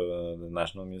of the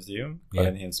National Museum,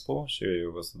 Karin Hinspo. She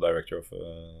was the director of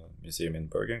a museum in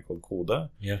Bergen called Kode.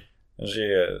 Yeah.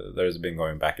 And there's been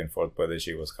going back and forth whether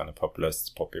she was kind of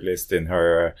populist in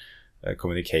her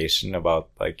communication about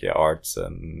like arts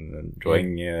and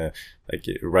drawing, like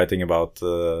writing about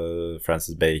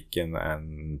Francis Bacon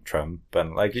and Trump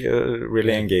and like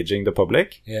really engaging the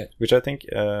public. Yeah. Which I think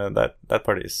that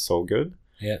part is so good.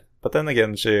 Yeah. But then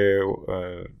again,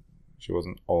 she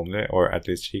wasn't only, or at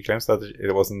least she claims that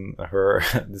it wasn't her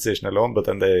decision alone, but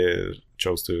then they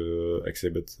chose to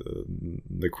exhibit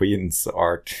the Queen's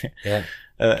art. Yeah.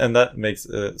 And that makes,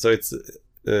 so it's,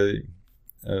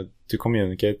 to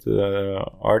communicate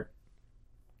art,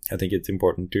 I think it's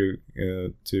important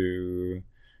to,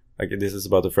 like, this is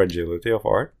about the fragility of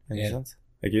art, in a sense.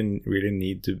 Like, you really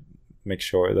need to make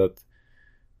sure that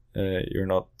you're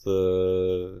not,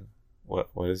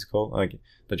 what is it called? Like,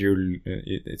 that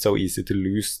it's so easy to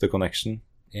lose the connection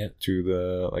to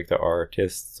the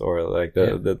artists, or like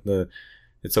the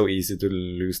it's so easy to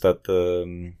lose that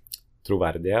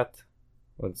troverdighet.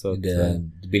 What's that?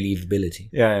 The believability.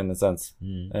 Yeah, in a sense.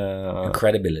 The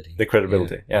credibility. The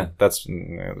credibility. Yeah, that's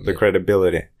the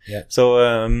credibility. Yeah. So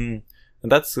and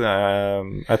that's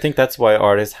I think that's why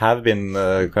artists have been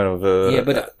kind of yeah,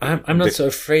 but I'm not so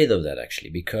afraid of that, actually,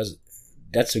 because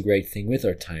that's a great thing with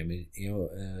our time. You know,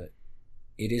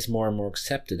 it is more and more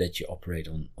accepted that you operate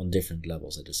on different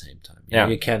levels at the same time. You know,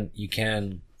 you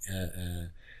can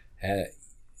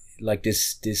like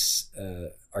this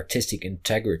artistic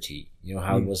integrity. You know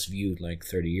how it was viewed like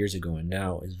 30 years ago, and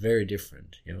now is very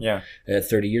different. You know,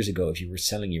 30 years ago, if you were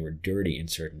selling, you were dirty in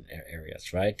certain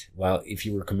areas, right? While if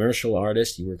you were a commercial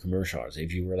artist, you were a commercial artist.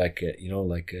 If you were like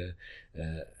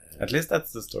at least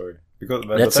that's the story. Because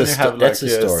but then you have like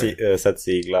Seth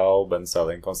Sieglaub and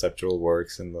selling conceptual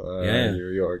works in New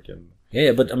York and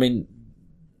but I mean,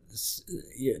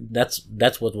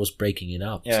 that's what was breaking it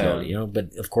up slowly, you know.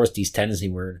 But of course, these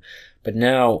tendencies were. But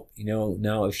now, you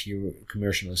know, if you're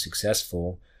commercially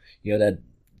successful, you know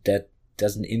that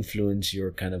doesn't influence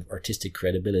your kind of artistic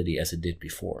credibility as it did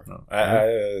before. No.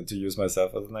 I to use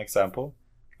myself as an example,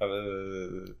 I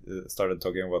started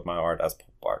talking about my art as pop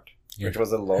art. Yeah. Which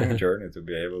was a long journey to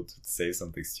be able to say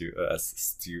something as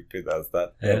stupid as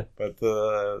that. Yeah. But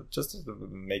just to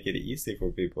make it easy for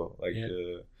people, like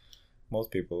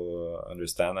most people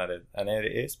understand that and it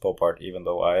is pop art, even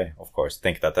though I, of course,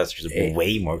 think that that's just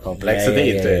way more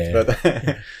complexity into it.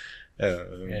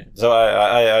 But so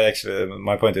I actually,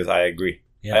 my point is, I agree.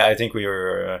 Yeah. I think we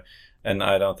were, and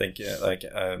I don't think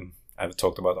I've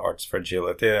talked about art's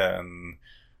fragility,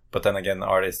 but then again,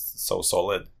 art is so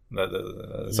solid.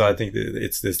 So I think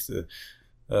it's this.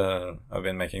 I've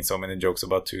been making so many jokes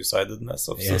about two-sidedness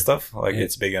of stuff, like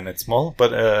it's big and it's small,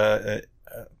 but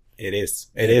it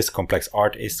is complex.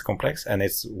 Art is complex, and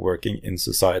it's working in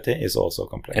society is also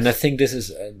complex. And I think this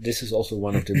is also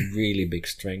one of the really big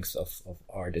strengths of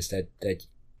art, is that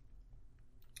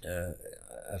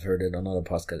I've heard it on other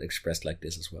podcasts expressed like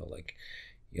this as well, like,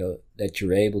 you know, that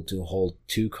you're able to hold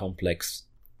two complex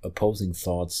opposing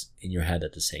thoughts in your head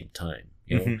at the same time.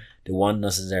 You know, the one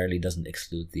necessarily doesn't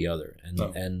exclude the other,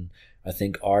 and I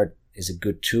think art is a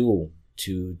good tool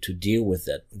to deal with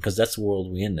that, because that's the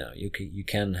world we're in now. You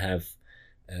can have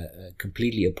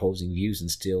completely opposing views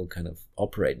and still kind of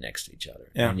operate next to each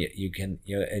other. And you can,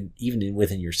 you know, and even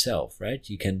within yourself, right?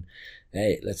 You can,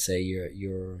 hey, let's say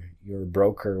you're a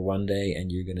broker one day and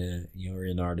you're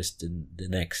an artist the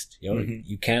next. You know,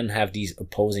 you can have these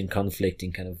opposing,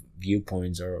 conflicting kind of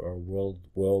viewpoints or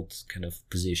world kind of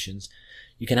positions.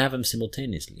 You can have them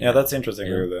simultaneously. Yeah, that's interesting.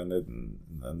 Really,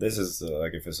 and this is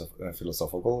like a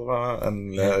philosophical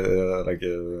and like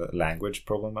a language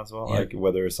problem as well, like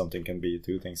whether something can be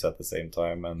two things at the same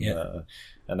time, and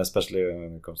especially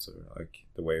when it comes to like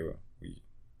the way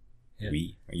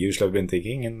we usually have been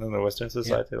thinking in the Western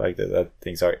society, like that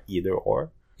things are either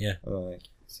or.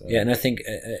 So. Yeah, and I think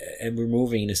and we're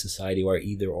moving in a society where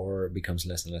either or becomes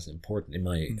less and less important, in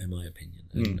my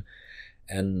opinion.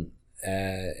 And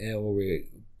we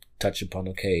touch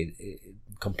upon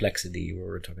complexity we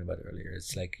were talking about earlier.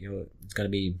 It's like, you know, it's gonna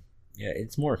be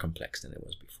it's more complex than it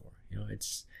was before. You know,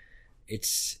 it's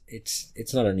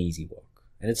not an easy walk,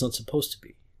 and it's not supposed to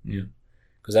be. You know,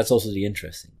 because that's also the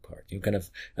interesting part. You kind of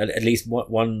at least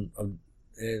one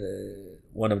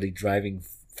of the driving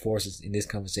forces in this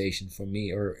conversation for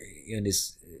me, or in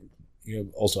this, you know,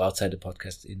 also outside the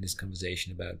podcast, in this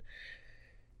conversation about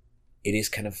it is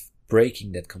kind of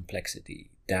breaking that complexity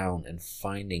down and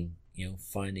finding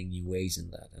new ways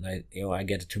in that. And I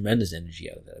get a tremendous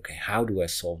energy out of that. Okay, how do I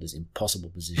solve this impossible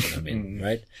position I'm in,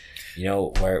 right? You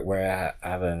know, where I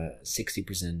have a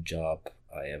 60% job,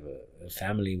 I have a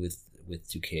family with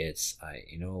 2 kids, I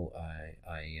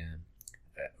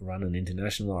run an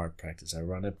international art practice, I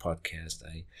run a podcast,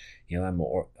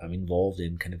 I'm involved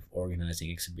in kind of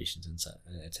organizing exhibitions and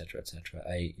etc.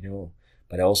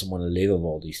 But I also want to live of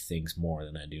all these things more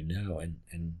than I do now,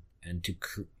 and to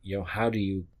how do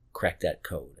you crack that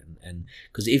code, and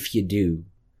because if you do,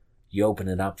 you open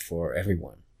it up for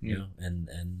everyone, you know, and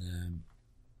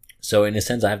so in a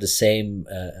sense I have the same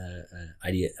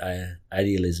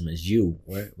idealism as you,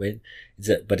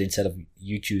 but instead of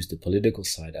you choose the political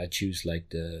side, I choose like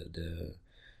the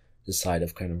side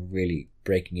of kind of really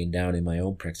breaking it down in my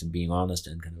own practice and being honest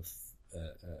and kind of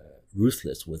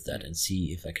ruthless with that, and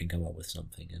see if I can come up with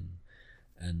something.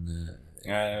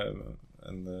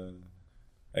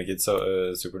 Like it's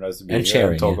so super nice to be and here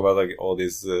sharing, and talk about like all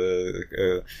these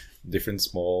different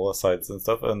small sides and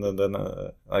stuff, and then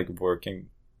like working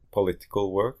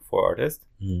political work for artists.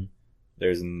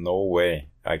 There's no way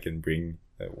I can bring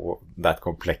that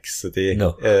complexity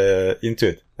into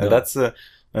it, and that's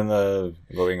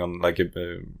going on like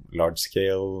a large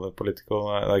scale political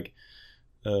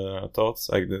thoughts.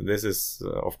 Like this is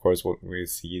of course what we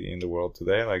see in the world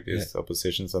today, like these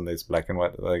oppositions and this black and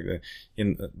white, like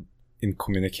in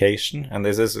communication, and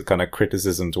this is a kind of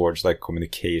criticism towards like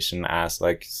communication as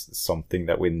like something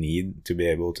that we need to be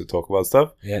able to talk about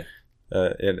stuff.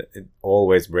 It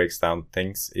always breaks down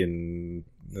things in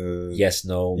yes,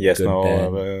 no, good,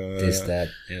 bad, this, that.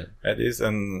 It is,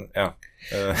 and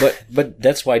but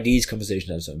that's why these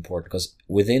conversations are so important, because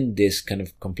within this kind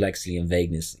of complexity and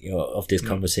vagueness, you know, of this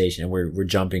conversation, and we're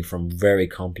jumping from very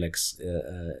complex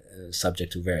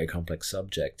subject to very complex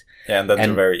subject, and then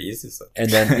to very easy stuff, and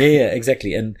then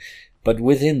exactly, but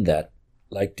within that,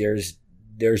 like there's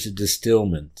a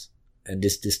distillment. And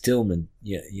this distillment,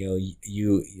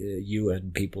 you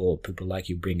and people like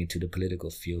you bring it to the political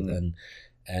field,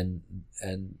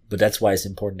 but that's why it's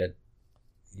important that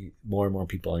more and more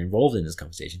people are involved in this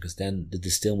conversation, because then the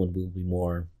distillment will be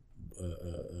more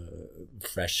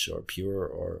fresh or pure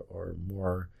or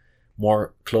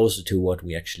more closer to what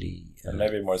we actually and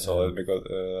maybe more solid. Because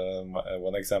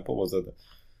one example was that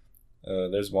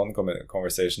there's one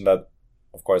conversation that,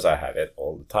 of course, I have it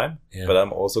all the time, but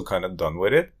I'm also kind of done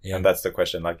with it. And that's the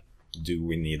question, like, do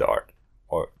we need art?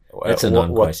 Or that's a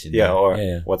non-question.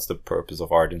 What's the purpose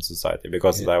of art in society?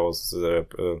 Because that was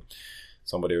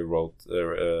somebody who wrote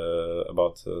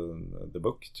about the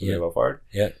book, To Live of Art.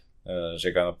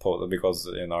 She kind of posed, because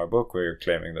in our book we're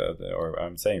claiming that, or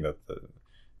I'm saying that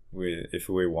if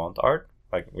we want art,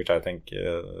 like, which I think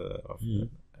the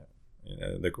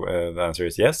answer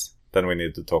is yes, then we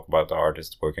need to talk about the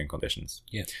artist's working conditions.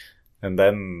 And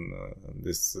then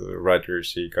this writer,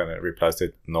 she kind of replies to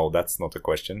it, no, that's not a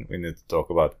question. We need to talk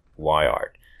about why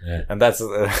art. And that's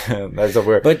a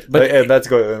weird. But that's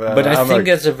good. But I think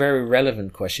that's a very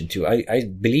relevant question too. I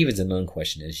believe it's a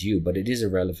non-question as you, but it is a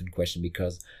relevant question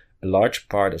because a large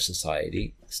part of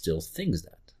society still thinks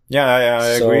that. I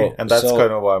agree, and that's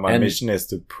kind of why my mission is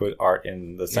to put art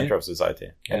in the center of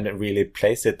society and really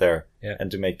place it there,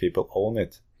 and to make people own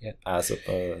it. As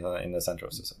in the center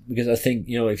of society. Because I think,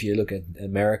 you know, if you look at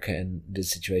America and the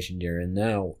situation they're in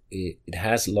now, it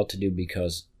has a lot to do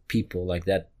because people like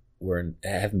that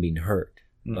haven't been heard.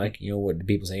 Like, you know, what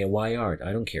people say, why art?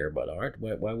 I don't care about art.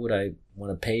 Why would I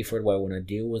want to pay for it? Why would I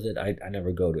deal with it? I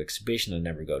never go to exhibition. I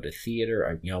never go to theater.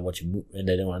 I watch and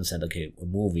they don't understand. Okay, a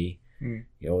movie. You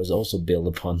know, is also built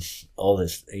upon all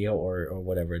this, you know, or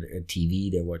whatever,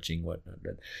 TV they're watching, whatnot.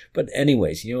 But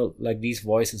anyways, you know, like these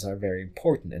voices are very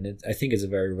important, and I think it's a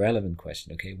very relevant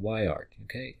question. Okay, why art?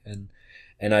 Okay,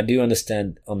 And I do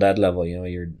understand on that level,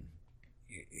 you're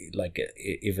like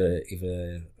if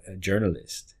a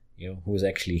journalist, who is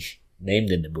actually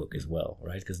named in the book as well,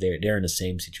 right? Because they're in the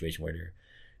same situation where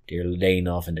they're laying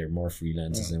off and they're more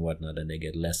freelancers and whatnot, and they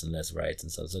get less and less rights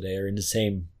and stuff. So they're in the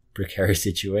same precarious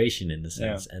situation in a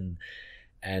sense,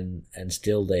 and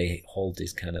still they hold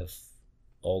these kind of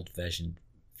old-fashioned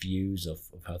views of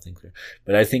how things are.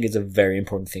 But I think it's a very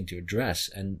important thing to address.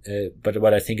 And but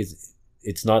what I think is,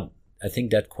 it's not. I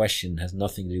think that question has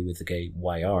nothing to do with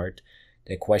why art.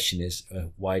 The question is,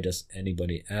 why does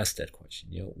anybody ask that question?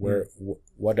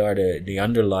 What are the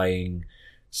underlying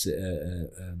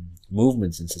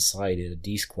movements in society that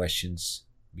these questions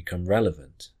become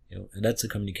relevant? And that's a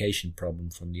communication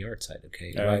problem from the art side.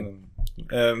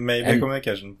 Maybe a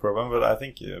communication problem, but I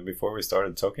think before we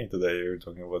started talking today, you were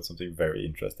talking about something very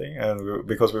interesting, and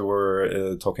because we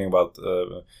were talking about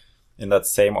in that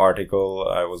same article,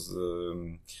 I was.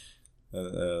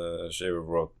 She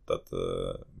wrote that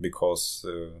because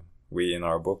we in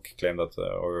our book claim that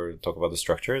or talk about the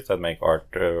structures that make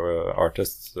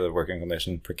artists' working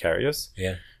conditions precarious.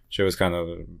 Yeah, she was kind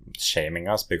of shaming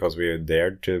us because we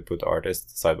dared to put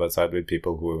artists side by side with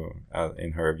people who,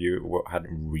 in her view, had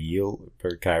real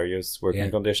precarious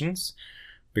working conditions,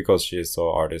 because she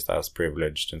saw artists as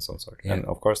privileged in some sort. Yeah. And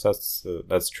of course that's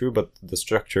true, but the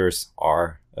structures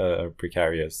are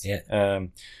precarious. Yeah.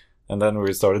 And then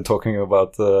we started talking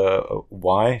about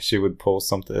why she would post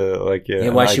something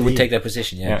why she would take that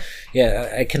position. Yeah.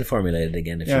 I can formulate it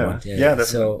again if you want. Yeah.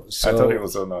 So I thought it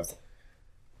was so nice.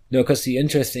 No, because the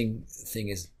interesting thing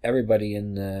is everybody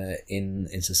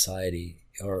in society,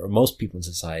 or most people in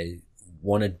society,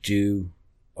 want to do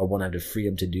or want to have the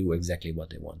freedom to do exactly what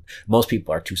they want. Most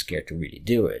people are too scared to really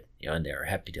do it, and they're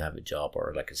happy to have a job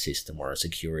or like a system or a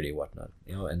security, whatnot,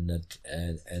 and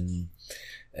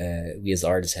we as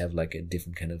artists have like a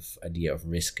different kind of idea of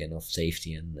risk and of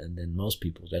safety, and then most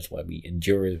people. That's why we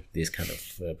endure this kind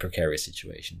of precarious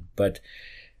situation. But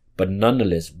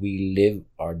nonetheless, we live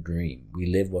our dream. We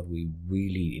live what we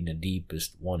really, in the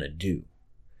deepest, want to do,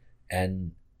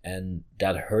 and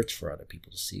that hurts for other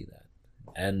people to see that.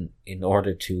 And in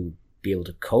order to be able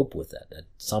to cope with that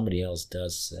somebody else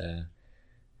does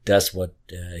what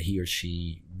he or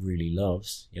she really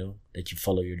loves, that you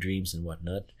follow your dreams and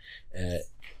whatnot,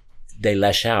 they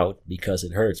lash out because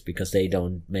it hurts, because they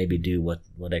don't maybe do what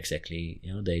exactly,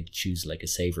 they choose like a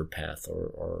safer path,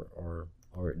 or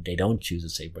they don't choose a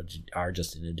safer, but are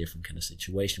just in a different kind of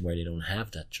situation where they don't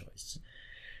have that choice.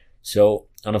 So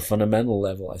on a fundamental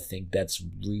level, I think that's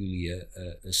really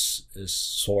a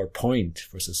sore point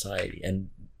for society, and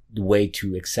the way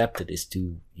to accept it is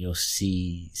to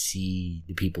see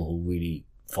the people who really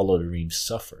follow the dreams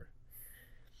suffer,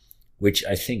 which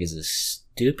I think is a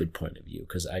stupid point of view,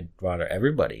 because I'd rather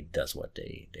everybody does what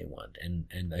they want,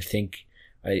 and I think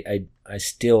I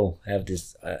still have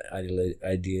this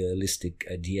idealistic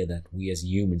idea that we as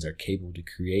humans are capable to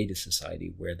create a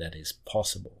society where that is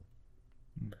possible.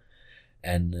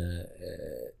 And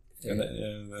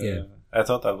I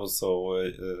thought that was so.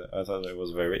 I thought it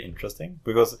was very interesting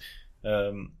because,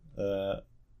 as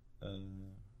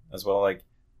well, like,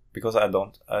 because I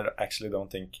actually don't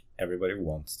think everybody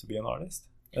wants to be an artist.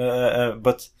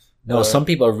 But no, some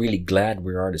people are really glad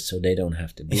we're artists, so they don't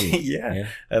have to be. Yeah.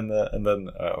 And then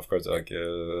of course, like,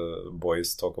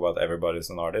 boys talk about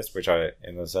everybody's an artist, which I,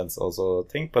 in a sense, also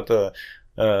think. But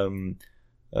I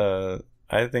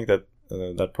think that.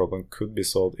 That problem could be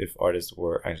solved if artists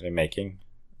were actually making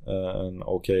an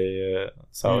okay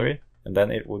salary, and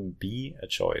then it would be a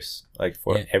choice, like,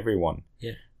 for everyone.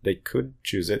 Yeah, they could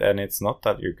choose it, and it's not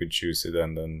that you could choose it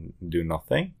and then do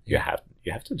nothing. You have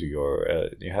to do you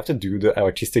have to do the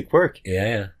artistic work.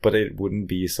 Yeah. But it wouldn't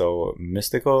be so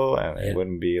mystical, and it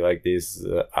wouldn't be like this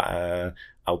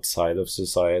outside of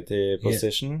society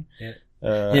position.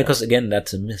 Because again,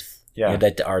 that's a myth.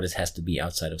 That the artist has to be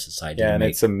outside of society. Yeah, and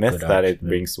it's a myth that it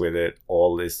brings with it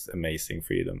all this amazing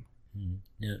freedom.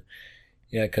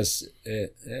 Because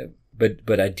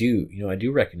but I do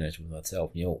recognize with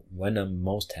myself, when I'm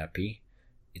most happy,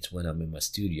 it's when I'm in my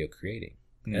studio creating.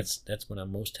 That's when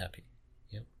I'm most happy.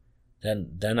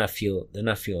 Then I feel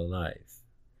alive.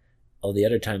 All the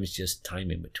other time is just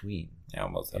time in between. Yeah,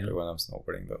 I'm most happy when I'm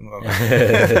snowboarding.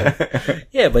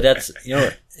 Yeah, but that's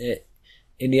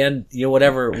in the end,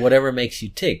 whatever makes you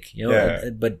tick,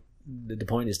 but the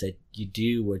point is that you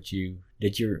do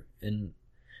and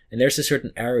there's a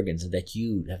certain arrogance that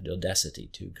you have the audacity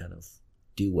to kind of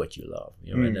do what you love,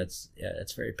 and that's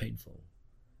very painful.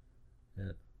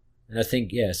 And I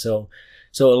think, so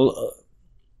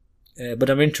but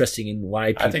I'm interested in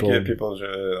why people. I think people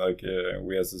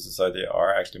we as a society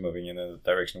are actually moving in a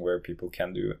direction where people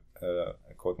can do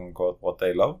quote unquote what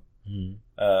they love.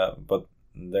 But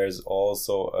there's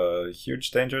also a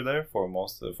huge danger there for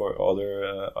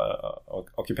other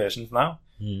occupations now,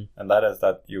 and that is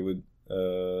that you would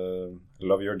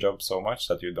love your job so much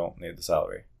that you don't need the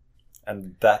salary,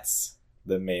 and that's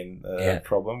the main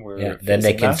problem we're facing. Then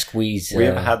they can now. squeeze.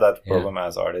 We've had that problem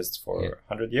as artists for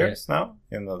 100 years now,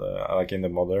 in the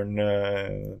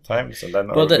modern times, and then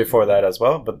before that as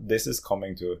well. But this is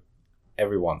coming to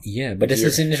everyone. Yeah, but this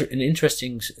is an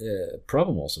interesting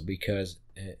problem also, because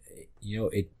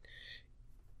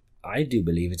I do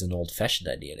believe it's an old-fashioned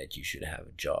idea that you should have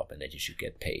a job and that you should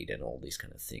get paid and all these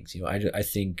kind of things.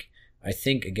 I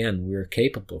think again, we're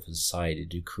capable of a society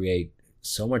to create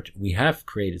so much. We have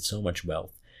created so much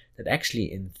wealth that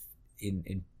actually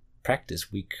in practice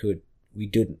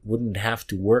wouldn't have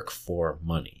to work for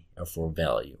money or for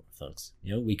value or things.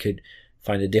 We could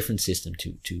find a different system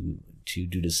to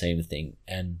do the same thing,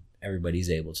 and everybody's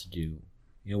able to do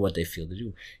what they feel to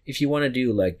do. If you want to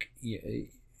do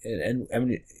and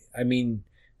I mean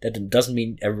that doesn't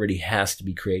mean everybody has to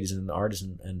be creators and an artist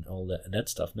and all that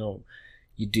stuff. No,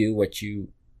 you do what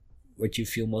you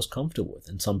feel most comfortable with,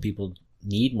 and some people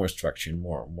need more structure and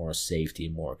more safety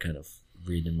and more kind of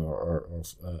rhythm or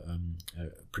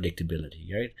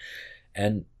predictability, right?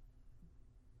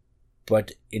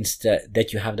 But instead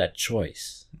that you have that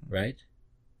choice, right?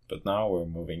 But now we're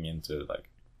moving into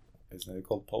isn't it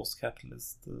called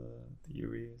post-capitalist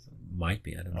theories? Might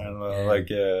be, I don't know.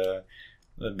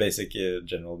 The basic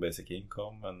general basic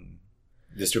income and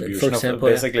distribution. For example,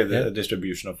 the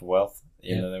distribution of wealth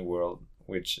in a world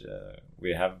which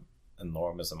we have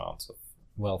enormous amounts of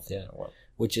wealth,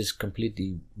 which is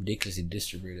completely ridiculously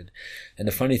distributed. And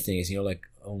the funny thing is,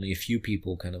 only a few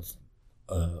people kind of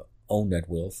own that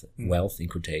wealth in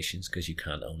quotations, because you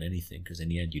can't own anything, because in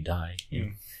the end you die.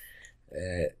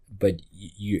 But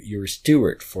you're a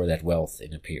steward for that wealth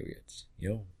in a period.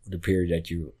 The period that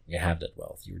you have that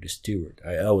wealth, you're the steward.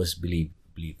 I always believe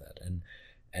that,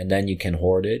 and then you can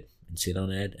hoard it and sit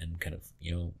on it and kind of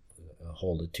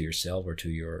hold it to yourself or to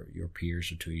your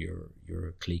peers or to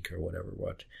your clique or whatever.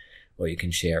 Or you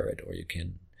can share it, or you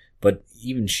can. But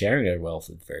even sharing that wealth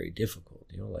is very difficult.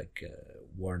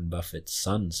 Warren Buffett's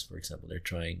sons, for example, they're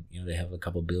trying. They have a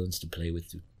couple billions to play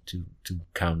with to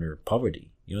counter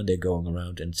poverty. They're going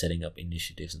around and setting up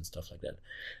initiatives and stuff like that,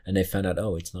 and they found out,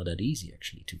 it's not that easy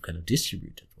actually to kind of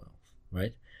distribute that wealth,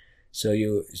 right?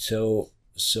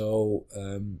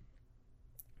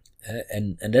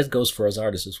 And that goes for us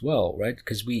artists as well, right?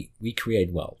 Because we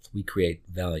create wealth, we create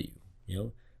value,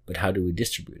 but how do we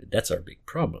distribute it? That's our big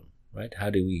problem, right? How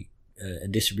do we?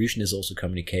 And distribution is also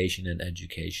communication and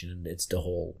education, and it's the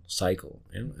whole cycle,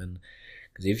 And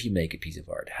because if you make a piece of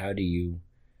art, how do you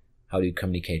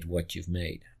communicate what you've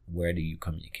made? Where do you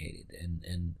communicate it?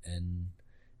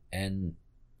 And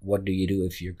what do you do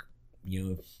if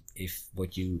if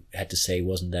what you had to say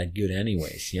wasn't that good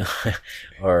anyways,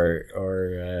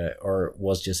 or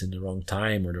was just in the wrong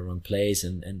time or the wrong place,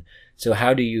 and so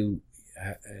how do you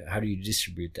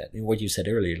distribute that? And what you said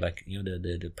earlier,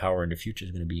 the power in the future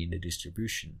is going to be in the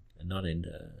distribution and not in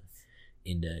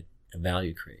the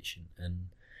value creation, and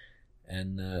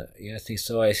I think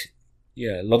so. A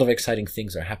lot of exciting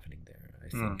things are happening there, I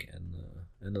think,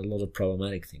 and a lot of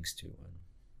problematic things too.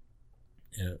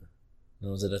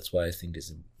 So that's why I think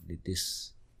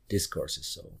this discourse is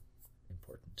so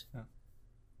important.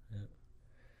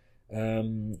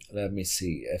 Let me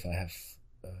see if I have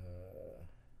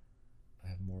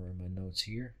more in my notes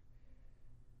here.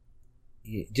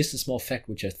 Just a small fact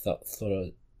which I thought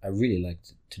I really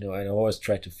liked to know. I always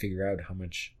tried to figure out how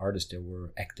much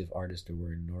active artists there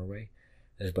were in Norway.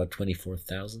 There's about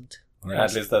 24,000.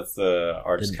 At least that's the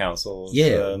Arts Council's.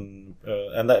 And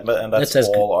that's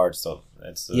all art stuff.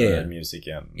 It's music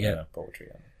and poetry.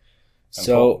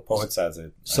 And poets as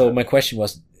it. So my question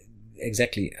was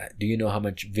exactly: do you know how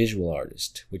much visual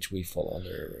artists, which we fall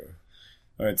under?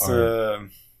 It's I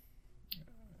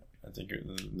think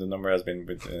the number has been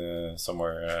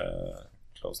somewhere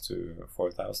close to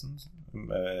 4,000.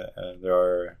 There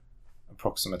are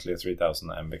approximately 3,000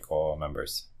 MBK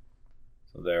members.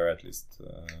 So there are at least,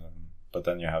 but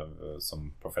then you have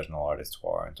some professional artists who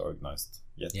aren't organized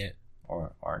yet,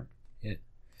 or aren't. Yeah.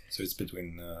 So it's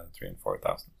between 3,000 and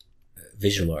 4,000.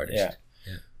 Visual artists.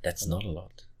 Yeah. That's not a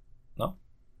lot. No.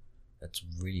 That's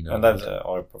really not. And that's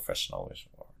all professional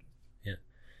visual artists. Yeah,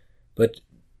 but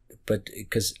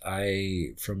because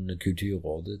from the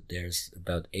Kulturrådet, there's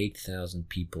about 8,000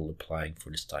 people applying for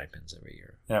the stipends every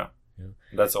year. Yeah.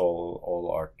 That's all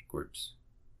art groups.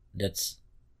 That's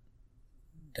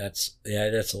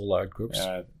That's all art groups.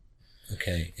 Yeah.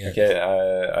 Okay. Yeah. Okay,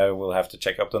 I will have to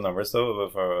check up the numbers though.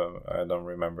 I don't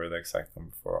remember the exact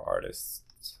number for artists,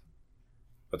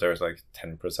 but there's like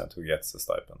 10% who gets a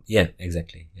stipend. Yeah,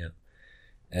 exactly. Yeah,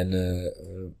 and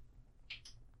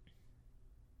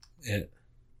yeah,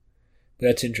 but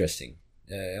that's interesting.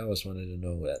 I always wanted to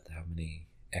know how many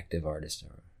active artists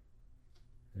there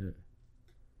are,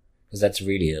 because that's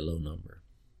really a low number.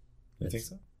 You think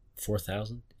so?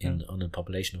 4,000 on a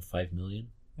population of 5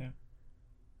 million. Yeah.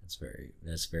 That's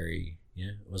very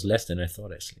it was less than I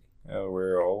thought actually.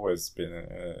 We're always been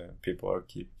people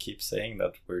keep saying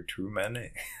that we're too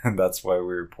many and that's why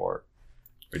we're poor,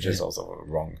 which is also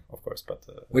wrong, of course, but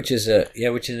which is an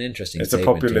interesting it's a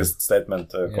populist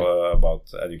statement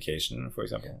about education, for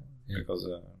example, because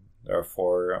there are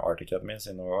 4 art academies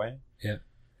in Norway,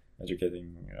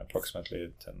 educating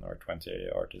approximately 10 or 20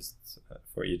 artists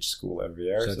for each school every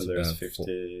year, so there's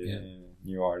 50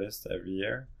 new artists every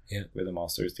year with a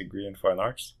master's degree in fine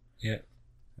arts.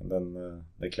 And then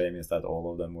the claim is that all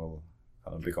of them will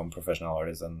kind of become professional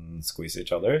artists and squeeze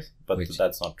each other, but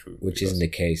that's not true. Which isn't the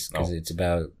case, because it's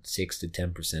about 6 to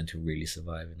 10% who really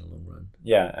survive in the long run.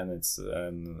 Yeah, and it's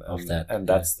and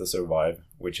that's the survive,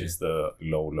 which is the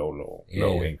low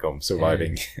income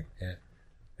surviving.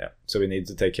 Yeah. So we need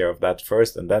to take care of that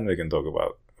first, and then we can talk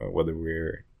about whether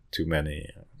we're too many.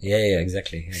 Yeah,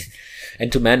 exactly. Yeah.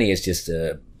 And too many is just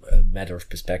a matter of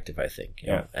perspective, I think. You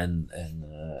know? And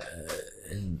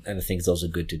I think it's also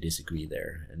good to disagree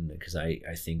there, and because I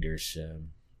think there's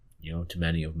too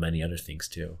many of many other things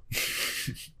too.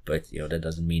 But that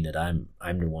doesn't mean that I'm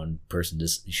the one person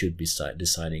should be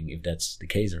deciding if that's the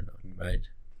case or not, right?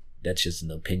 That's just an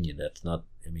opinion. That's not.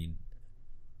 I mean,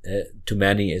 too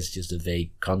many is just a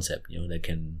vague concept. It's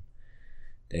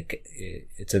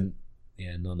a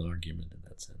non-argument in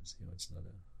that sense. It's not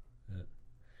a.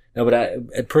 No, but I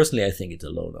personally I think it's a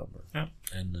low number. Yeah.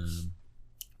 And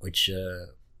which is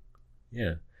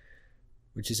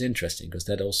interesting, because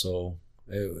that also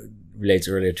relates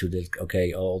earlier to the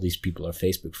all these people are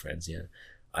Facebook friends. Yeah,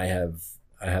 I have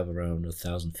around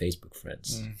 1,000 Facebook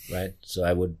friends, right? So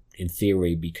I would, in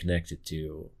theory, be connected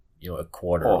to a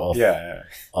quarter of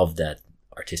that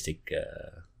artistic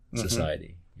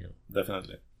society.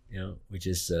 Definitely. Which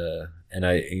is and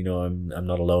I'm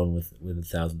not alone with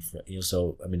 1,000 friends.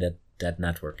 So I mean that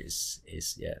network is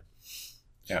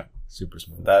super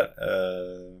small. That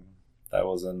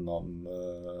was a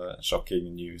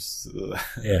shocking news.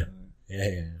 Yeah.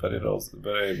 But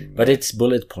it's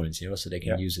bullet points, so they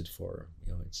can use it for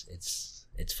it's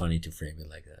funny to frame it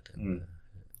like that. And,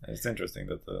 it's interesting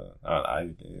that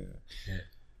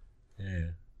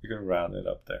you can round it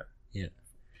up there. Yeah.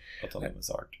 Autonomous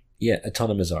art. Yeah,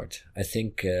 autonomous art. I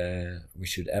think we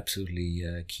should absolutely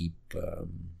keep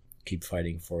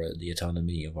fighting for the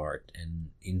autonomy of art,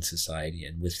 and in society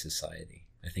and with society.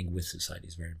 I think with society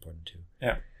is very important too.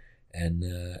 Yeah. And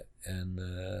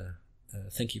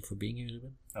thank you for being here,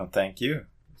 Ruben. Oh, thank you.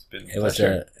 It's been a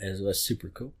pleasure. It was super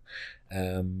cool.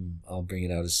 I'll bring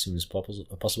it out as soon as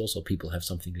possible, so people have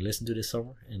something to listen to this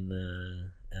summer. And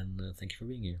thank you for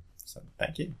being here. So,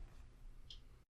 thank you.